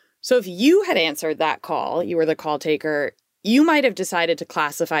 So if you had answered that call, you were the call taker, you might have decided to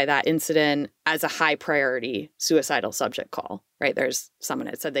classify that incident as a high priority suicidal subject call, right? There's someone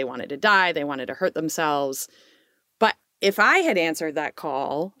that said they wanted to die, they wanted to hurt themselves. But if I had answered that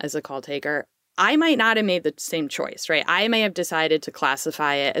call as a call taker, I might not have made the same choice, right? I may have decided to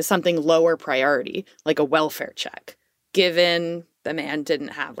classify it as something lower priority, like a welfare check, given the man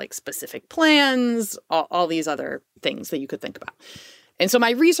didn't have like specific plans, all these other things that you could think about. And so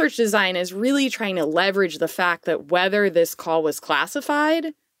my research design is really trying to leverage the fact that whether this call was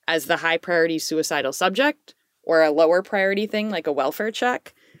classified as the high priority suicidal subject or a lower priority thing like a welfare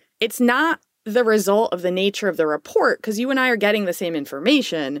check, it's not the result of the nature of the report, because you and I are getting the same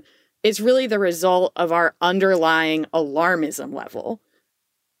information. It's really the result of our underlying alarmism level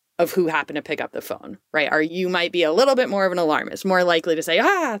of who happened to pick up the phone, right? Or you might be a little bit more of an alarmist, more likely to say,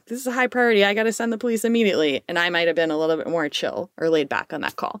 this is a high priority. I got to send the police immediately. And I might have been a little bit more chill or laid back on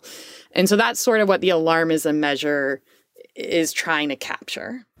that call. And so that's sort of what the alarmism measure is trying to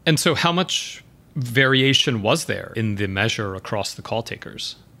capture. And so how much variation was there in the measure across the call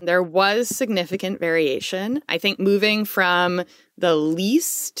takers? There was significant variation. I think moving from the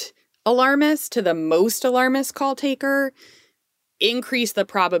least alarmist to the most alarmist call taker increased the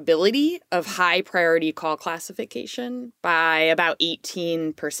probability of high priority call classification by about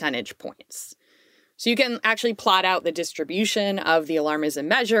 18 percentage points. So you can actually plot out the distribution of the alarmism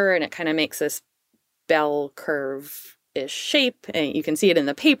measure, and it kind of makes this bell curve-ish shape. And you can see it in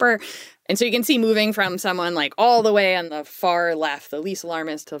the paper. And so you can see moving from someone like all the way on the far left, the least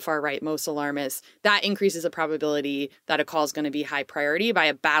alarmist, to the far right, most alarmist, that increases the probability that a call is going to be high priority by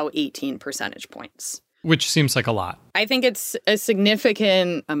about 18 percentage points. Which seems like a lot. I think it's a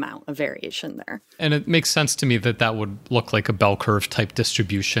significant amount of variation there. And it makes sense to me that that would look like a bell curve type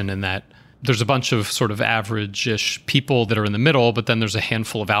distribution, and that there's a bunch of sort of average-ish people that are in the middle, but then there's a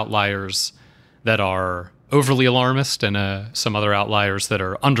handful of outliers that are overly alarmist and some other outliers that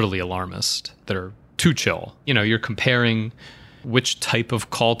are underly alarmist, that are too chill. You know, you're comparing which type of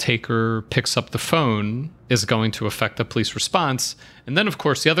call taker picks up the phone is going to affect the police response. And then, of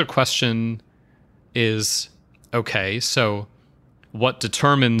course, the other question is, okay, so what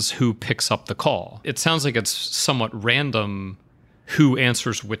determines who picks up the call? It sounds like it's somewhat random who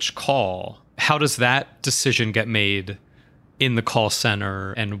answers which call. How does that decision get made in the call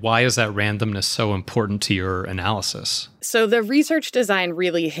center, and why is that randomness so important to your analysis? So the research design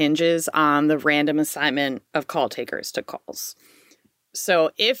really hinges on the random assignment of call takers to calls.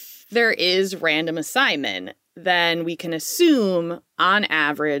 So if there is random assignment, then we can assume, on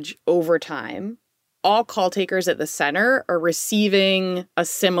average, over time, all call takers at the center are receiving a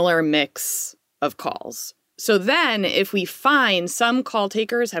similar mix of calls. So then if we find some call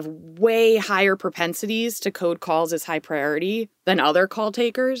takers have way higher propensities to code calls as high priority than other call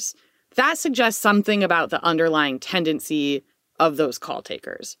takers, that suggests something about the underlying tendency of those call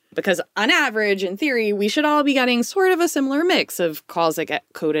takers. Because on average, in theory, we should all be getting sort of a similar mix of calls that get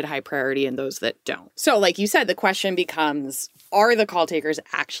coded high priority and those that don't. So like you said, the question becomes, are the call takers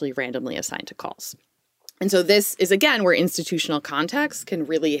actually randomly assigned to calls? And so this is, again, where institutional context can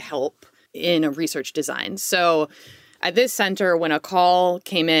really help in a research design. So at this center, when a call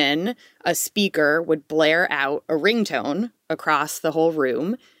came in, a speaker would blare out a ringtone across the whole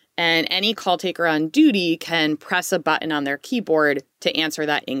room, and any call taker on duty can press a button on their keyboard to answer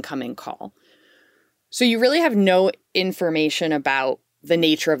that incoming call. So you really have no information about the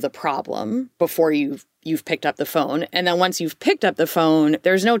nature of the problem before you've picked up the phone. And then once you've picked up the phone,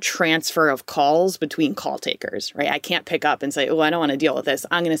 there's no transfer of calls between call takers, right? I can't pick up and say, I don't want to deal with this.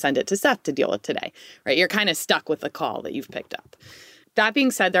 I'm going to send it to Seth to deal with today, right? You're kind of stuck with the call that you've picked up. That being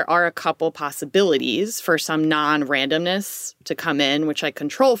said, there are a couple possibilities for some non-randomness to come in, which I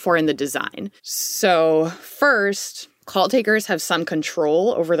control for in the design. So first, call takers have some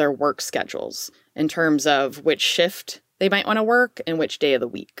control over their work schedules in terms of which shift they might want to work and which day of the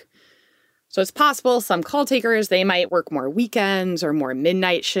week. So it's possible some call takers, they might work more weekends or more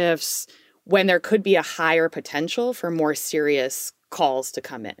midnight shifts when there could be a higher potential for more serious calls to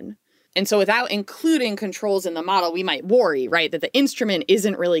come in. And so without including controls in the model, we might worry, right, that the instrument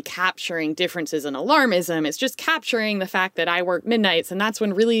isn't really capturing differences in alarmism. It's just capturing the fact that I work midnights, and that's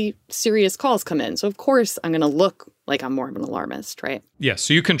when really serious calls come in. So of course, I'm going to look like I'm more of an alarmist, right? Yeah,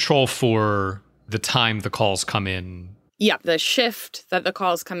 so you control for the time the calls come in. Yeah, the shift that the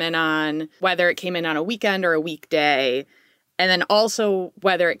calls come in on, whether it came in on a weekend or a weekday, and then also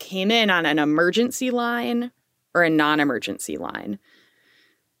whether it came in on an emergency line or a non-emergency line.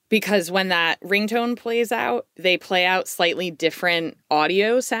 Because when that ringtone plays out, they play out slightly different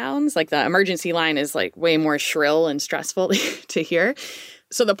audio sounds. Like the emergency line is like way more shrill and stressful to hear.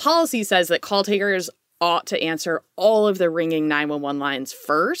 So the policy says that call takers ought to answer all of the ringing 911 lines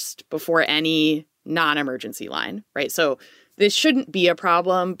first before any non-emergency line, right? So this shouldn't be a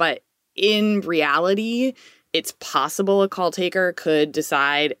problem, but in reality, it's possible a call taker could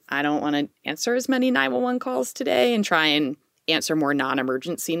decide, I don't want to answer as many 911 calls today and try and answer more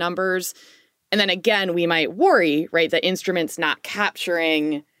non-emergency numbers. And then again, we might worry, right, the instrument's not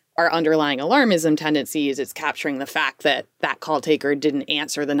capturing our underlying alarmism tendencies. It's capturing the fact that that call taker didn't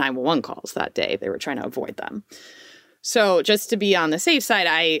answer the 911 calls that day. They were trying to avoid them. So just to be on the safe side,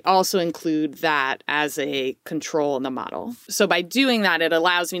 I also include that as a control in the model. So by doing that, it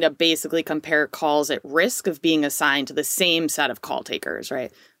allows me to basically compare calls at risk of being assigned to the same set of call takers,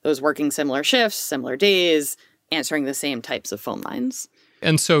 right? Those working similar shifts, similar days, answering the same types of phone lines.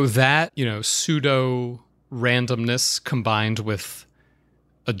 And so that, pseudo randomness combined with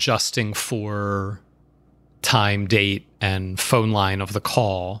adjusting for time, date, and phone line of the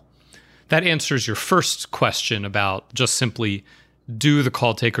call, that answers your first question about just simply, do the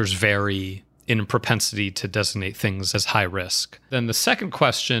call takers vary in propensity to designate things as high risk? Then the second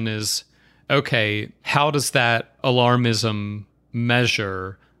question is, okay, how does that alarmism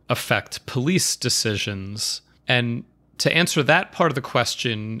measure affect police decisions? And to answer that part of the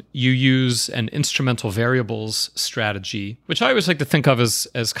question, you use an instrumental variables strategy, which I always like to think of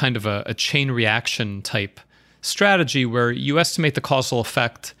as kind of a chain reaction type strategy where you estimate the causal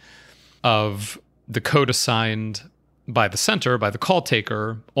effect of the code assigned by the center, by the call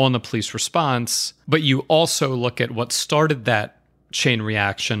taker, on the police response, but you also look at what started that chain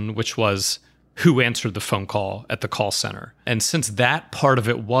reaction, which was who answered the phone call at the call center. And since that part of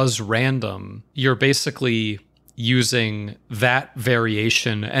it was random, you're basically using that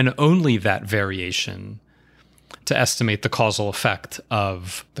variation and only that variation to estimate the causal effect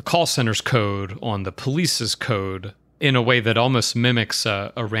of the call center's code on the police's code in a way that almost mimics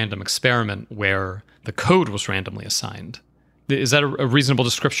a random experiment where the code was randomly assigned. Is that a reasonable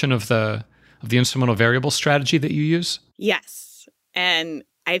description of the instrumental variable strategy that you use? Yes. And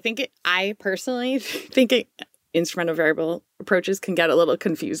I personally think instrumental variable approaches can get a little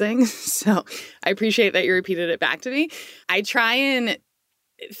confusing. So I appreciate that you repeated it back to me. I try and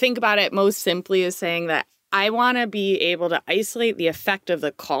think about it most simply as saying that I want to be able to isolate the effect of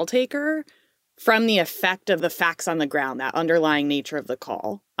the call taker from the effect of the facts on the ground, that underlying nature of the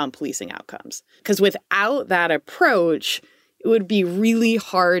call on policing outcomes. Because without that approach, it would be really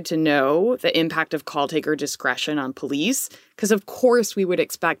hard to know the impact of call taker discretion on police. Because of course, we would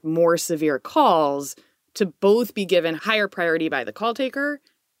expect more severe calls to both be given higher priority by the call taker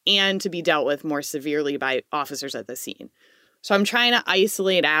and to be dealt with more severely by officers at the scene. So I'm trying to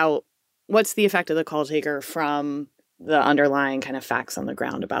isolate out what's the effect of the call taker from the underlying kind of facts on the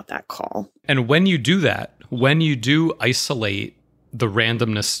ground about that call. And when you do that, when you do isolate the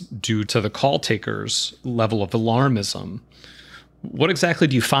randomness due to the call taker's level of alarmism, what exactly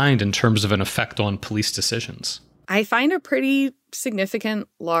do you find in terms of an effect on police decisions? I find a pretty significant,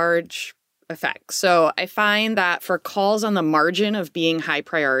 large effect. So I find that for calls on the margin of being high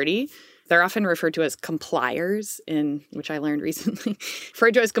priority, they're often referred to as compliers, which I learned recently,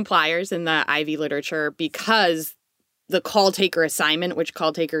 referred to as compliers in the IV literature because the call taker assignment, which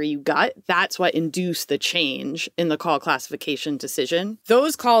call taker you got, that's what induced the change in the call classification decision.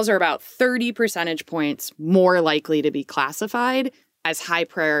 Those calls are about 30 percentage points more likely to be classified as high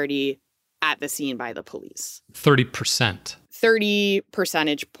priority at the scene by the police. 30%. 30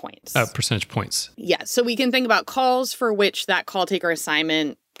 percentage points. Percentage points. Yeah. So we can think about calls for which that call taker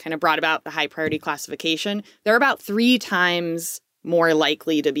assignment kind of brought about the high priority classification. They're about 3 times more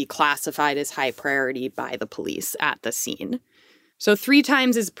likely to be classified as high priority by the police at the scene. So 3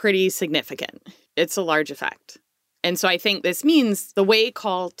 times is pretty significant. It's a large effect. And so I think this means the way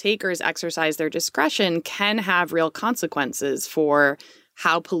call takers exercise their discretion can have real consequences for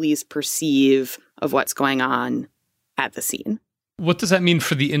how police perceive of what's going on at the scene. What does that mean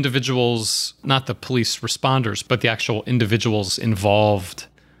for the individuals, not the police responders, but the actual individuals involved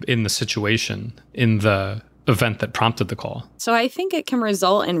in the situation, in the event that prompted the call? So I think it can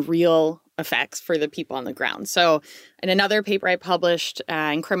result in real effects for the people on the ground. So in another paper I published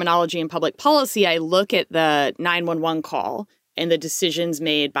in Criminology and Public Policy, I look at the 911 call and the decisions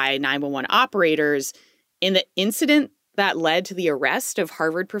made by 911 operators in the incident that led to the arrest of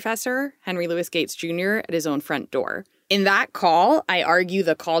Harvard professor Henry Louis Gates Jr. at his own front door. In that call, I argue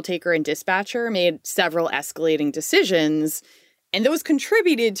the call taker and dispatcher made several escalating decisions, and those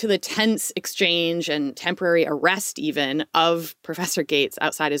contributed to the tense exchange and temporary arrest even of Professor Gates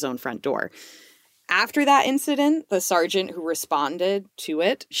outside his own front door. After that incident, the sergeant who responded to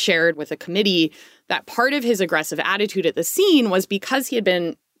it shared with a committee that part of his aggressive attitude at the scene was because he had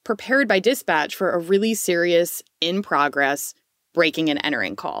been prepared by dispatch for a really serious, in-progress breaking and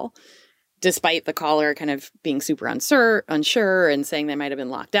entering call, despite the caller kind of being super unsure and saying they might have been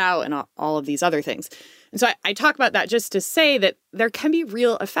locked out and all of these other things. And so I talk about that just to say that there can be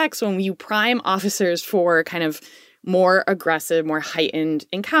real effects when you prime officers for kind of more aggressive, more heightened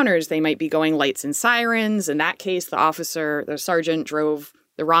encounters. They might be going lights and sirens. In that case, the sergeant drove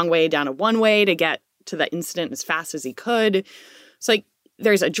the wrong way down a one-way to get to the incident as fast as he could. So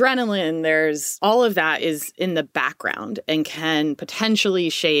there's adrenaline, there's all of that is in the background and can potentially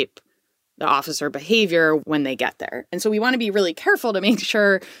shape the officer behavior when they get there. And so we want to be really careful to make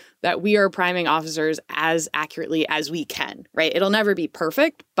sure that we are priming officers as accurately as we can, right? It'll never be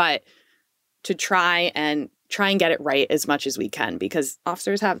perfect, but to try and get it right as much as we can, because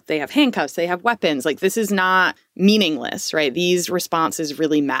officers have handcuffs, they have weapons. Like, this is not meaningless, right? These responses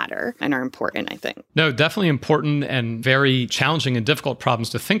really matter and are important, I think. No, definitely important and very challenging and difficult problems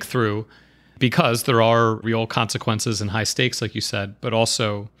to think through, because there are real consequences and high stakes, like you said, but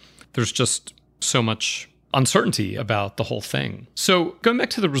also there's just so much uncertainty about the whole thing. So going back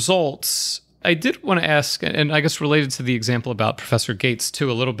to the results, I did want to ask, and I guess related to the example about Professor Gates too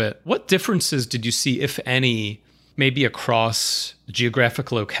a little bit, what differences did you see, if any, maybe across geographic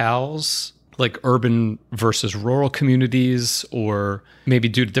locales, like urban versus rural communities, or maybe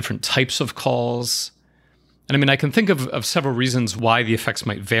due to different types of calls? And I mean, I can think of several reasons why the effects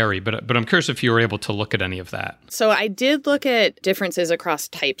might vary, but I'm curious if you were able to look at any of that. So I did look at differences across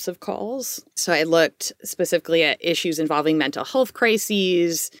types of calls. So I looked specifically at issues involving mental health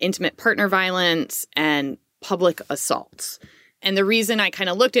crises, intimate partner violence, and public assaults. And the reason I kind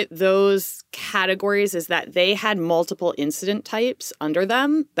of looked at those categories is that they had multiple incident types under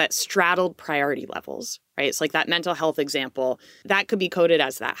them that straddled priority levels, right? It's like that mental health example, that could be coded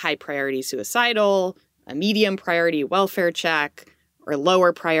as that high priority suicidal, a medium priority welfare check, or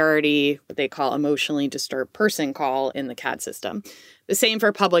lower priority, what they call emotionally disturbed person call in the CAD system. The same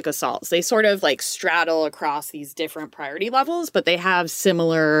for public assaults. They sort of like straddle across these different priority levels, but they have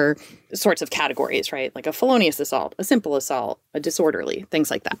similar sorts of categories, right? Like a felonious assault, a simple assault, a disorderly,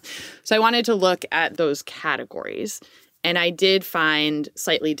 things like that. So I wanted to look at those categories, and I did find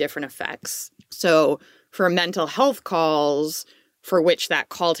slightly different effects. So for mental health calls, for which that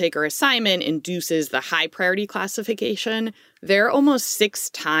call taker assignment induces the high priority classification, they're almost 6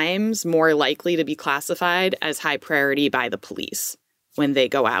 times more likely to be classified as high priority by the police when they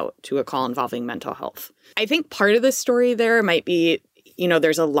go out to a call involving mental health. I think part of the story there might be,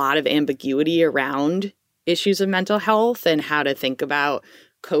 there's a lot of ambiguity around issues of mental health and how to think about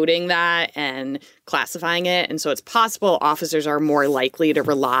coding that and classifying it. And so it's possible officers are more likely to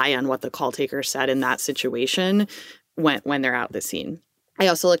rely on what the call taker said in that situation when they're out at the scene. I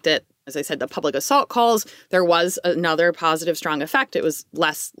also looked at, as I said, the public assault calls. There was another positive strong effect. It was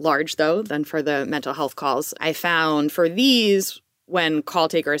less large, though, than for the mental health calls. I found for these, when call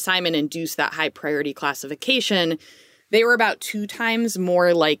taker assignment induced that high priority classification, they were about 2 times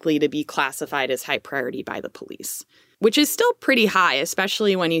more likely to be classified as high priority by the police, which is still pretty high,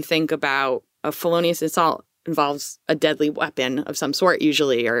 especially when you think about a felonious assault involves a deadly weapon of some sort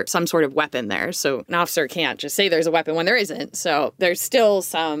usually, or some sort of weapon there. So an officer can't just say there's a weapon when there isn't. So there's still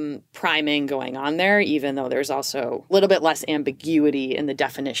some priming going on there, even though there's also a little bit less ambiguity in the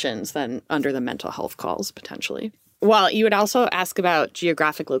definitions than under the mental health calls, potentially. Well, you would also ask about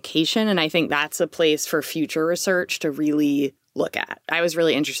geographic location, and I think that's a place for future research to really look at. I was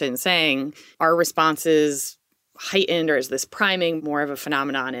really interested in saying, are responses heightened, or is this priming more of a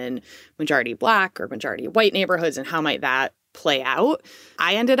phenomenon in majority Black or majority white neighborhoods, and how might that play out?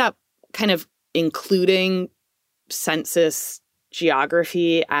 I ended up kind of including census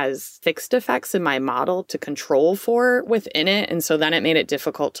geography as fixed effects in my model to control for within it. And so then it made it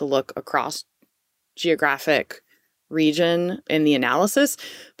difficult to look across geographic region in the analysis.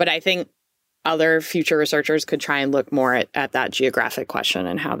 But I think other future researchers could try and look more at that geographic question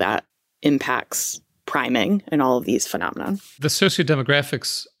and how that impacts priming and all of these phenomena. The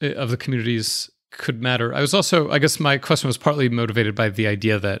sociodemographics of the communities could matter. I guess my question was partly motivated by the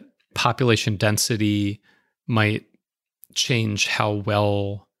idea that population density might change how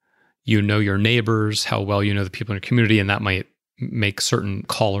well you know your neighbors, how well you know the people in your community, and that might make certain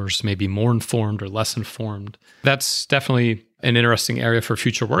callers maybe more informed or less informed. That's definitely an interesting area for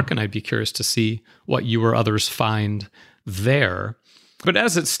future work, and I'd be curious to see what you or others find there. But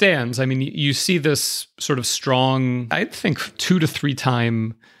as it stands, I mean, you see this sort of strong, I think 2 to 3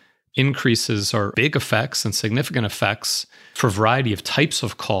 time increases are big effects and significant effects for a variety of types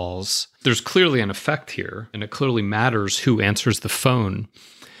of calls. There's clearly an effect here, and it clearly matters who answers the phone.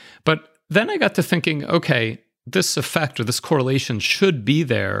 But then I got to thinking, okay, this effect or this correlation should be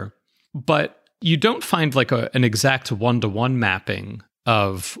there, but you don't find like an exact one-to-one mapping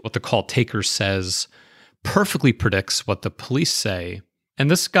of what the call taker says perfectly predicts what the police say. And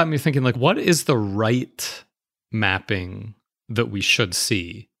this got me thinking, like, what is the right mapping that we should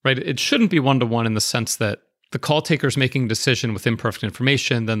see, right? It shouldn't be one-to-one in the sense that the call taker is making a decision with imperfect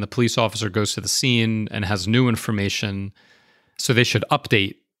information, then the police officer goes to the scene and has new information. So they should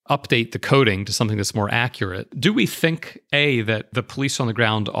update update the coding to something that's more accurate, do we think, A, that the police on the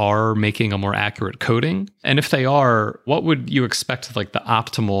ground are making a more accurate coding? And if they are, what would you expect like the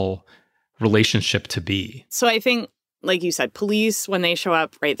optimal relationship to be? So I think, like you said, police, when they show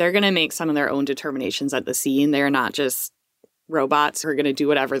up, right, they're going to make some of their own determinations at the scene. They're not just robots who are going to do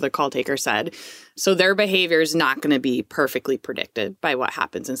whatever the call taker said. So their behavior is not going to be perfectly predicted by what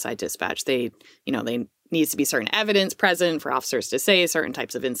happens inside dispatch. They needs to be certain evidence present for officers to say certain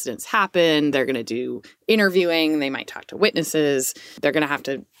types of incidents happen. They're going to do interviewing. They might talk to witnesses. They're going to have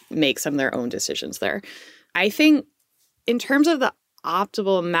to make some of their own decisions there. I think in terms of the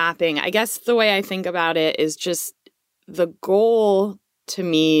optimal mapping, I guess the way I think about it is just the goal to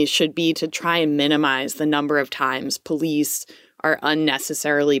me should be to try and minimize the number of times police are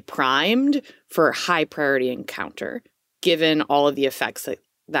unnecessarily primed for a high priority encounter, given all of the effects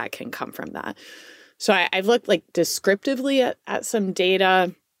that can come from that. So I've looked like descriptively at some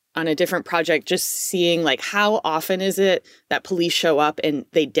data on a different project, just seeing like how often is it that police show up and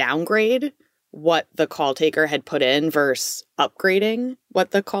they downgrade what the call taker had put in versus upgrading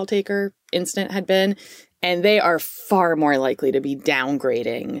what the call taker incident had been. And they are far more likely to be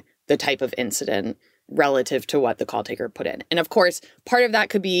downgrading the type of incident relative to what the call taker put in. And of course, part of that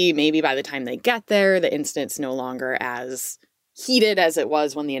could be maybe by the time they get there, the incident's no longer as heated as it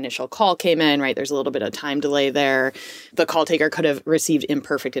was when the initial call came in, right? There's a little bit of time delay there. The call taker could have received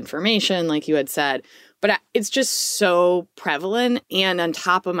imperfect information, like you had said. But it's just so prevalent. And on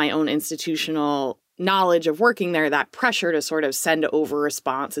top of my own institutional knowledge of working there, that pressure to sort of send over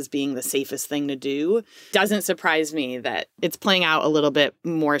response as being the safest thing to do doesn't surprise me that it's playing out a little bit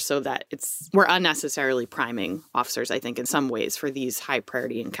more so that we're unnecessarily priming officers, I think, in some ways for these high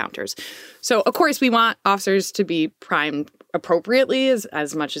priority encounters. So, of course, we want officers to be primed appropriately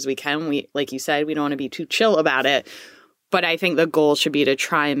as much as we can. We, like you said, we don't want to be too chill about it. But I think the goal should be to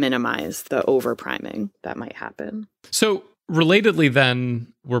try and minimize the over priming that might happen. So, relatedly, then,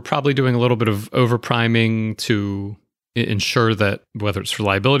 we're probably doing a little bit of over-priming to ensure that, whether it's for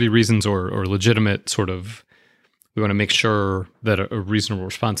liability reasons or legitimate sort of, we want to make sure that a reasonable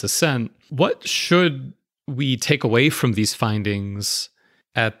response is sent. What should we take away from these findings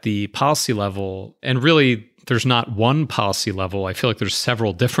at the policy level? And really, there's not one policy level. I feel like there's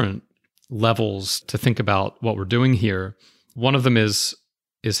several different levels to think about what we're doing here. One of them is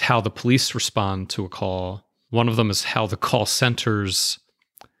how the police respond to a call. One of them is how the call centers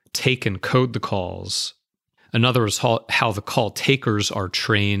take and code the calls. Another is how the call takers are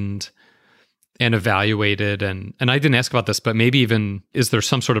trained and evaluated. And I didn't ask about this, but maybe even, is there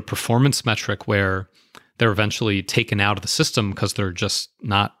some sort of performance metric where they're eventually taken out of the system because they're just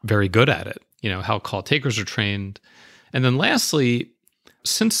not very good at it? How call takers are trained. And then lastly,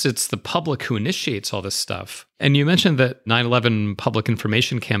 since it's the public who initiates all this stuff, and you mentioned that 9/11 public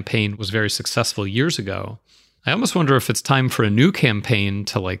information campaign was very successful years ago, I almost wonder if it's time for a new campaign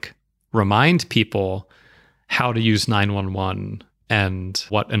to remind people how to use 911 and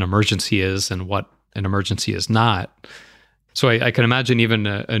what an emergency is and what an emergency is not. So I can imagine even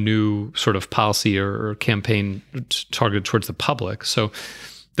a new sort of policy or campaign targeted towards the public. So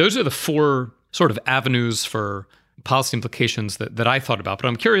those are the four sort of avenues for policy implications that I thought about. But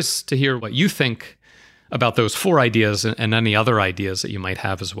I'm curious to hear what you think about those four ideas and any other ideas that you might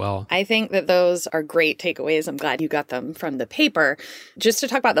have as well. I think that those are great takeaways. I'm glad you got them from the paper. Just to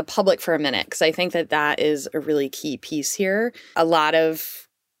talk about the public for a minute, because I think that is a really key piece here. A lot of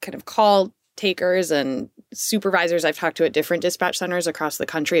kind of call takers and supervisors I've talked to at different dispatch centers across the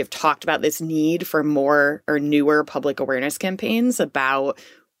country have talked about this need for more or newer public awareness campaigns about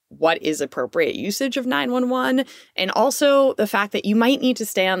what is appropriate usage of 911, and also the fact that you might need to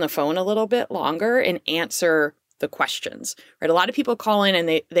stay on the phone a little bit longer and answer the questions, right? A lot of people call in and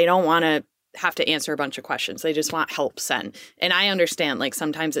they don't want to have to answer a bunch of questions. They just want help sent. And I understand,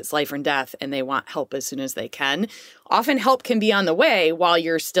 sometimes it's life or death and they want help as soon as they can. Often help can be on the way while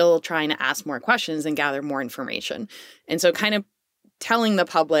you're still trying to ask more questions and gather more information. And so kind of telling the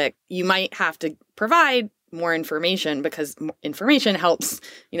public, you might have to provide more information because information helps,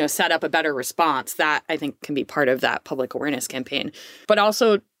 set up a better response. That I think can be part of that public awareness campaign. But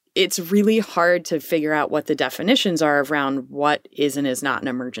also, it's really hard to figure out what the definitions are around what is and is not an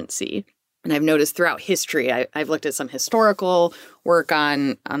emergency. And I've noticed throughout history, I've looked at some historical work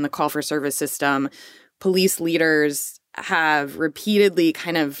on the call for service system. Police leaders have repeatedly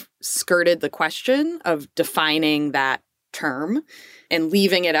kind of skirted the question of defining that term and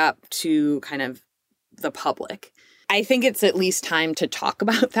leaving it up to kind of the public. I think it's at least time to talk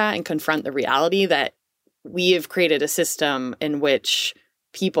about that and confront the reality that we have created a system in which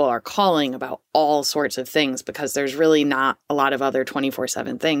people are calling about all sorts of things because there's really not a lot of other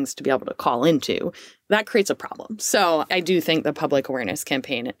 24/7 things to be able to call into. That creates a problem. So I do think the public awareness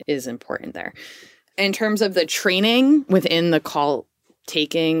campaign is important there. In terms of the training within the call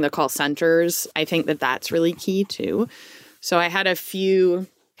taking, the call centers, I think that that's really key too. So I had a few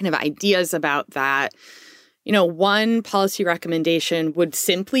kind of ideas about that. One policy recommendation would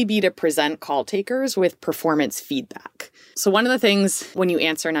simply be to present call takers with performance feedback. So one of the things when you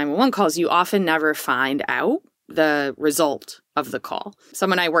answer 911 calls, you often never find out the result of the call.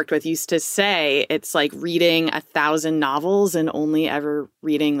 Someone I worked with used to say it's like reading 1,000 novels and only ever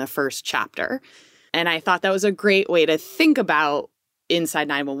reading the first chapter. And I thought that was a great way to think about inside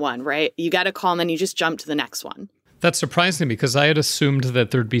 911, right? You got a call and then you just jump to the next one. That's surprising because I had assumed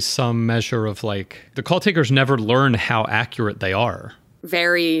that there'd be some measure of the call takers never learn how accurate they are.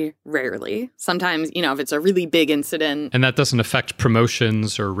 Very rarely. Sometimes, if it's a really big incident. And that doesn't affect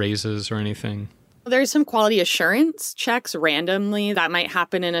promotions or raises or anything. There's some quality assurance checks randomly that might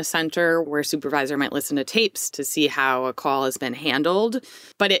happen in a center where a supervisor might listen to tapes to see how a call has been handled.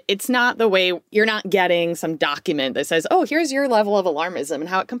 But it's not the way you're not getting some document that says, oh, here's your level of alarmism and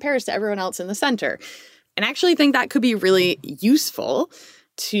how it compares to everyone else in the center. And I actually think that could be really useful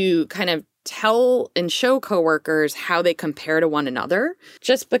to kind of tell and show coworkers how they compare to one another,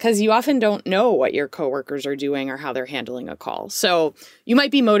 just because you often don't know what your coworkers are doing or how they're handling a call. So you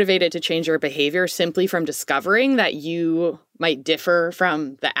might be motivated to change your behavior simply from discovering that you might differ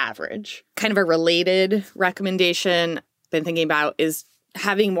from the average. Kind of a related recommendation I've been thinking about is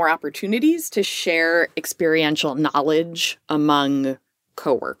having more opportunities to share experiential knowledge among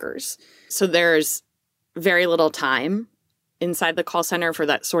coworkers. So there's very little time inside the call center for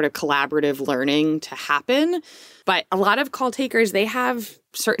that sort of collaborative learning to happen. But a lot of call takers, they have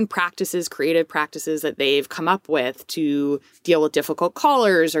certain practices, creative practices that they've come up with to deal with difficult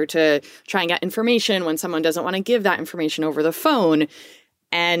callers or to try and get information when someone doesn't want to give that information over the phone.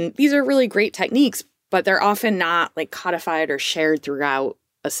 And these are really great techniques, but they're often not codified or shared throughout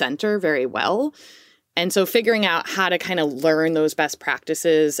a center very well. And so figuring out how to kind of learn those best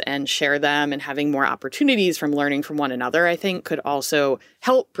practices and share them and having more opportunities from learning from one another, I think could also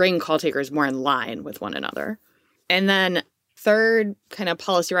help bring call takers more in line with one another. And then third kind of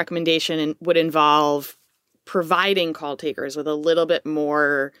policy recommendation would involve providing call takers with a little bit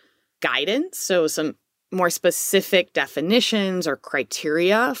more guidance. So some more specific definitions or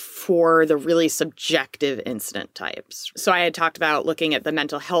criteria for the really subjective incident types. So I had talked about looking at the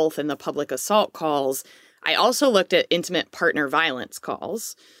mental health and the public assault calls. I also looked at intimate partner violence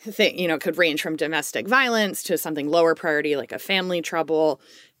calls. Could range from domestic violence to something lower priority like a family trouble.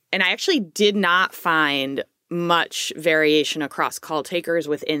 And I actually did not find much variation across call takers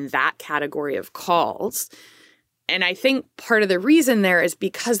within that category of calls. And I think part of the reason there is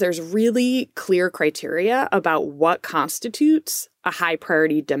because there's really clear criteria about what constitutes a high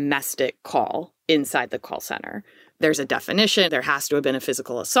priority domestic call inside the call center. There's a definition. There has to have been a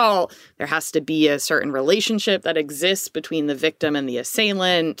physical assault. There has to be a certain relationship that exists between the victim and the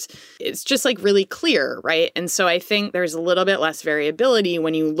assailant. It's just really clear, right? And so I think there's a little bit less variability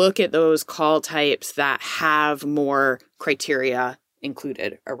when you look at those call types that have more criteria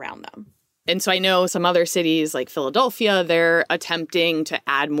included around them. And so I know some other cities like Philadelphia, they're attempting to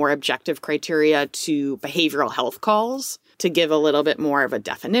add more objective criteria to behavioral health calls to give a little bit more of a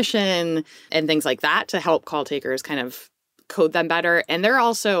definition and things like that to help call takers kind of code them better. And they're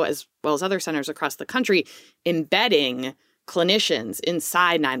also, as well as other centers across the country, embedding clinicians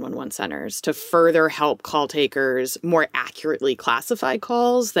inside 911 centers to further help call takers more accurately classify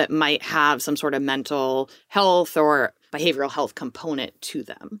calls that might have some sort of mental health or behavioral health component to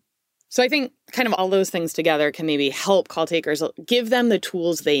them. So I think kind of all those things together can maybe help call takers, give them the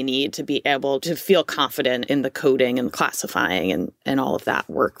tools they need to be able to feel confident in the coding and classifying and all of that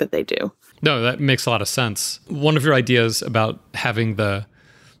work that they do. No, that makes a lot of sense. One of your ideas about having the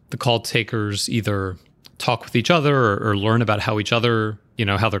call takers either talk with each other or learn about how each other,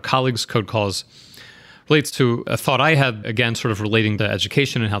 how their colleagues code calls relates to a thought I had, again, sort of relating to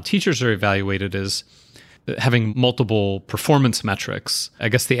education and how teachers are evaluated is having multiple performance metrics. I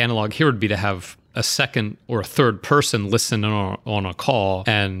guess the analog here would be to have a second or a third person listen on a call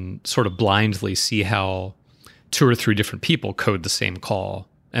and sort of blindly see how 2 or 3 different people code the same call.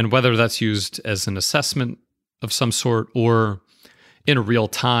 And whether that's used as an assessment of some sort or in real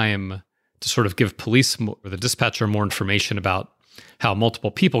time to sort of give police or the dispatcher more information about how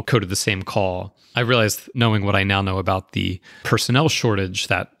multiple people coded the same call. I realized, knowing what I now know about the personnel shortage,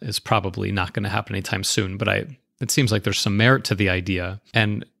 that is probably not going to happen anytime soon, but it seems like there's some merit to the idea.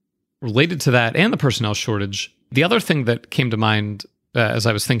 And related to that and the personnel shortage, the other thing that came to mind as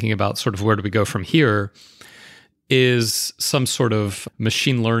I was thinking about sort of where do we go from here, is some sort of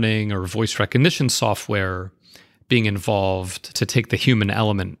machine learning or voice recognition software being involved to take the human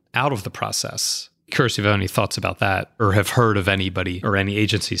element out of the process. Curious if you have any thoughts about that or have heard of anybody or any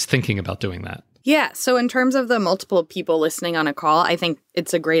agencies thinking about doing that. Yeah. So in terms of the multiple people listening on a call, I think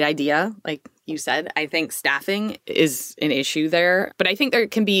it's a great idea. Like you said, I think staffing is an issue there. But I think there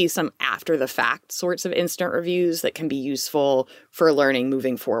can be some after the fact sorts of instant reviews that can be useful for learning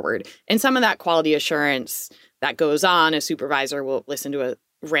moving forward. And some of that quality assurance that goes on, a supervisor will listen to a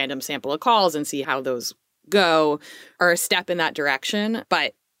random sample of calls and see how those go, or a step in that direction.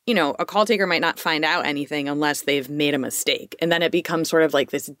 But a call taker might not find out anything unless they've made a mistake. And then it becomes sort of like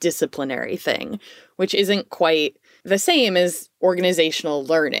this disciplinary thing, which isn't quite the same as organizational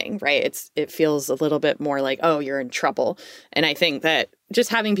learning, right? It feels a little bit more like, oh, you're in trouble. And I think that just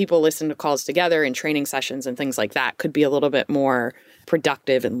having people listen to calls together and training sessions and things like that could be a little bit more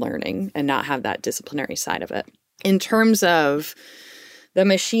productive in learning and not have that disciplinary side of it. In terms of the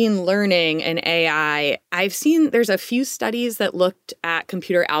machine learning and AI, I've seen there's a few studies that looked at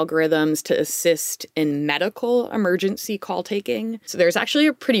computer algorithms to assist in medical emergency call taking. So there's actually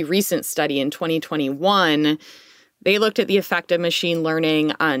a pretty recent study in 2021. They looked at the effect of machine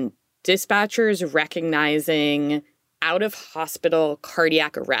learning on dispatchers recognizing out-of-hospital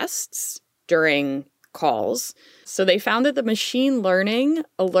cardiac arrests during calls. So they found that the machine learning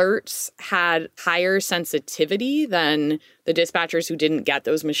alerts had higher sensitivity than the dispatchers who didn't get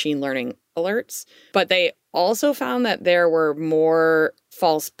those machine learning alerts. But they also found that there were more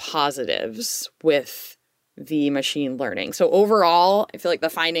false positives with the machine learning. So overall, I feel like the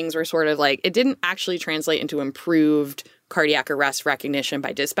findings were sort of like, it didn't actually translate into improved cardiac arrest recognition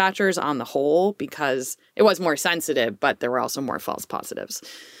by dispatchers on the whole, because it was more sensitive, but there were also more false positives.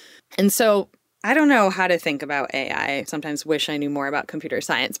 And so I don't know how to think about AI. I sometimes wish I knew more about computer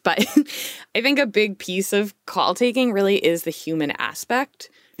science, but I think a big piece of call taking really is the human aspect,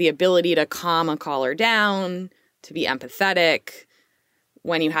 the ability to calm a caller down, to be empathetic,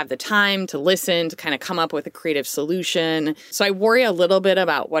 when you have the time to listen, to kind of come up with a creative solution. So I worry a little bit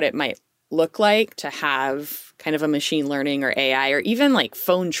about what it might look like to have kind of a machine learning or AI or even like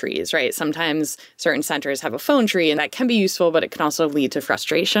phone trees, right? Sometimes certain centers have a phone tree and that can be useful, but it can also lead to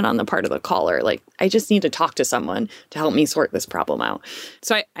frustration on the part of the caller. Like, I just need to talk to someone to help me sort this problem out.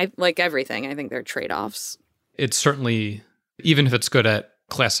 So I like everything. I think there are trade-offs. It's certainly, even if it's good at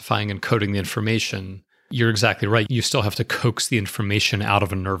classifying and coding the information, you're exactly right. You still have to coax the information out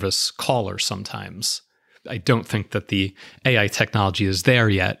of a nervous caller sometimes. I don't think that the AI technology is there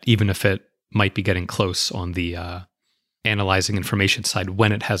yet, even if it might be getting close on the analyzing information side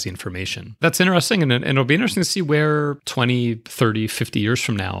when it has the information. That's interesting, and it'll be interesting to see where 20, 30, 50 years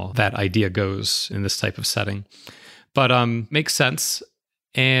from now that idea goes in this type of setting. But makes sense.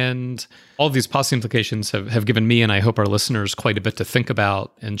 And all of these policy implications have given me, and I hope our listeners, quite a bit to think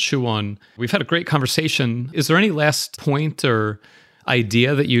about and chew on. We've had a great conversation. Is there any last point or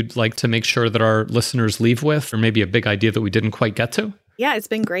idea that you'd like to make sure that our listeners leave with, or maybe a big idea that we didn't quite get to? Yeah, it's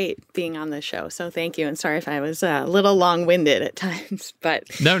been great being on the show. So thank you. And sorry if I was a little long-winded at times, but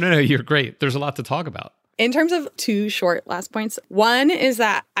No, you're great. There's a lot to talk about. In terms of two short last points, one is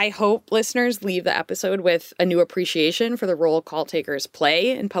that I hope listeners leave the episode with a new appreciation for the role call takers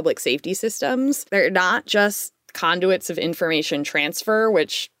play in public safety systems. They're not just conduits of information transfer,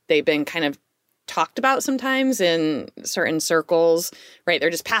 which they've been kind of talked about sometimes in certain circles, right? They're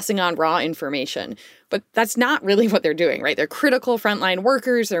just passing on raw information. But that's not really what they're doing, right? They're critical frontline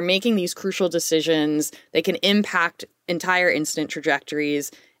workers. They're making these crucial decisions. They can impact entire incident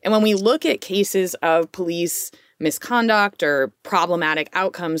trajectories. And when we look at cases of police misconduct or problematic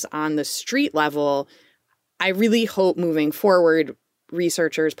outcomes on the street level, I really hope moving forward,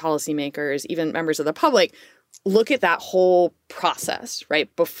 researchers, policymakers, even members of the public look at that whole process,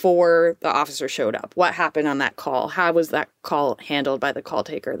 right? Before the officer showed up. What happened on that call? How was that call handled by the call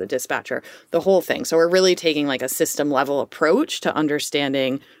taker, the dispatcher, the whole thing? So we're really taking like a system level approach to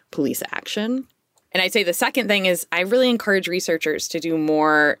understanding police action. And I'd say the second thing is I really encourage researchers to do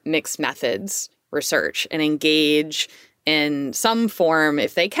more mixed methods research and engage in some form,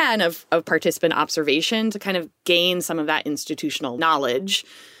 if they can, of participant observation to kind of gain some of that institutional knowledge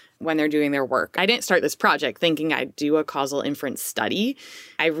when they're doing their work. I didn't start this project thinking I'd do a causal inference study.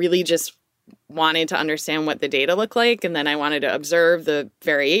 I really just wanted to understand what the data looked like. And then I wanted to observe the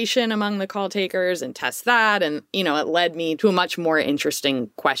variation among the call takers and test that. And, it led me to a much more interesting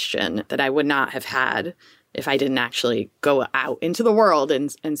question that I would not have had if I didn't actually go out into the world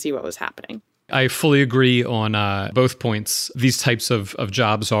and see what was happening. I fully agree on both points. These types of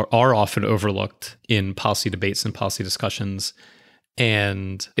jobs are often overlooked in policy debates and policy discussions.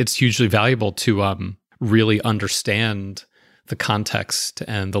 And it's hugely valuable to really understand the context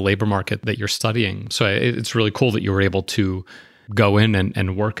and the labor market that you're studying. So it's really cool that you were able to go in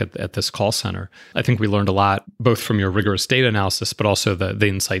and work at this call center. I think we learned a lot, both from your rigorous data analysis, but also the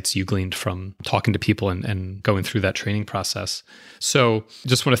insights you gleaned from talking to people and going through that training process. So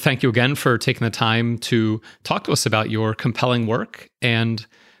just want to thank you again for taking the time to talk to us about your compelling work. And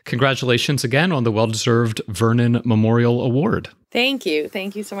congratulations again on the well-deserved Vernon Memorial Award. Thank you.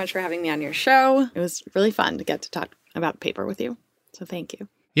 Thank you so much for having me on your show. It was really fun to get to talk about paper with you. So thank you.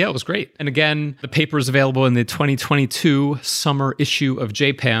 Yeah, it was great. And again, the paper is available in the 2022 summer issue of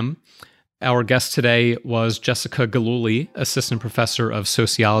JPAM. Our guest today was Jessica Gillooly, Assistant Professor of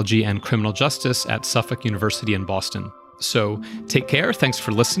Sociology and Criminal Justice at Suffolk University in Boston. So take care, thanks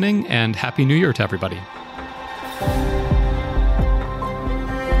for listening, and Happy New Year to everybody.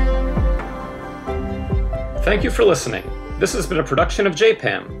 Thank you for listening. This has been a production of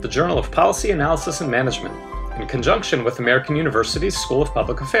JPAM, the Journal of Policy Analysis and Management, in conjunction with American University's School of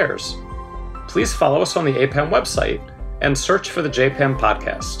Public Affairs. Please follow us on the APAM website and search for the JPAM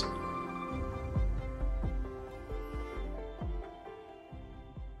podcast.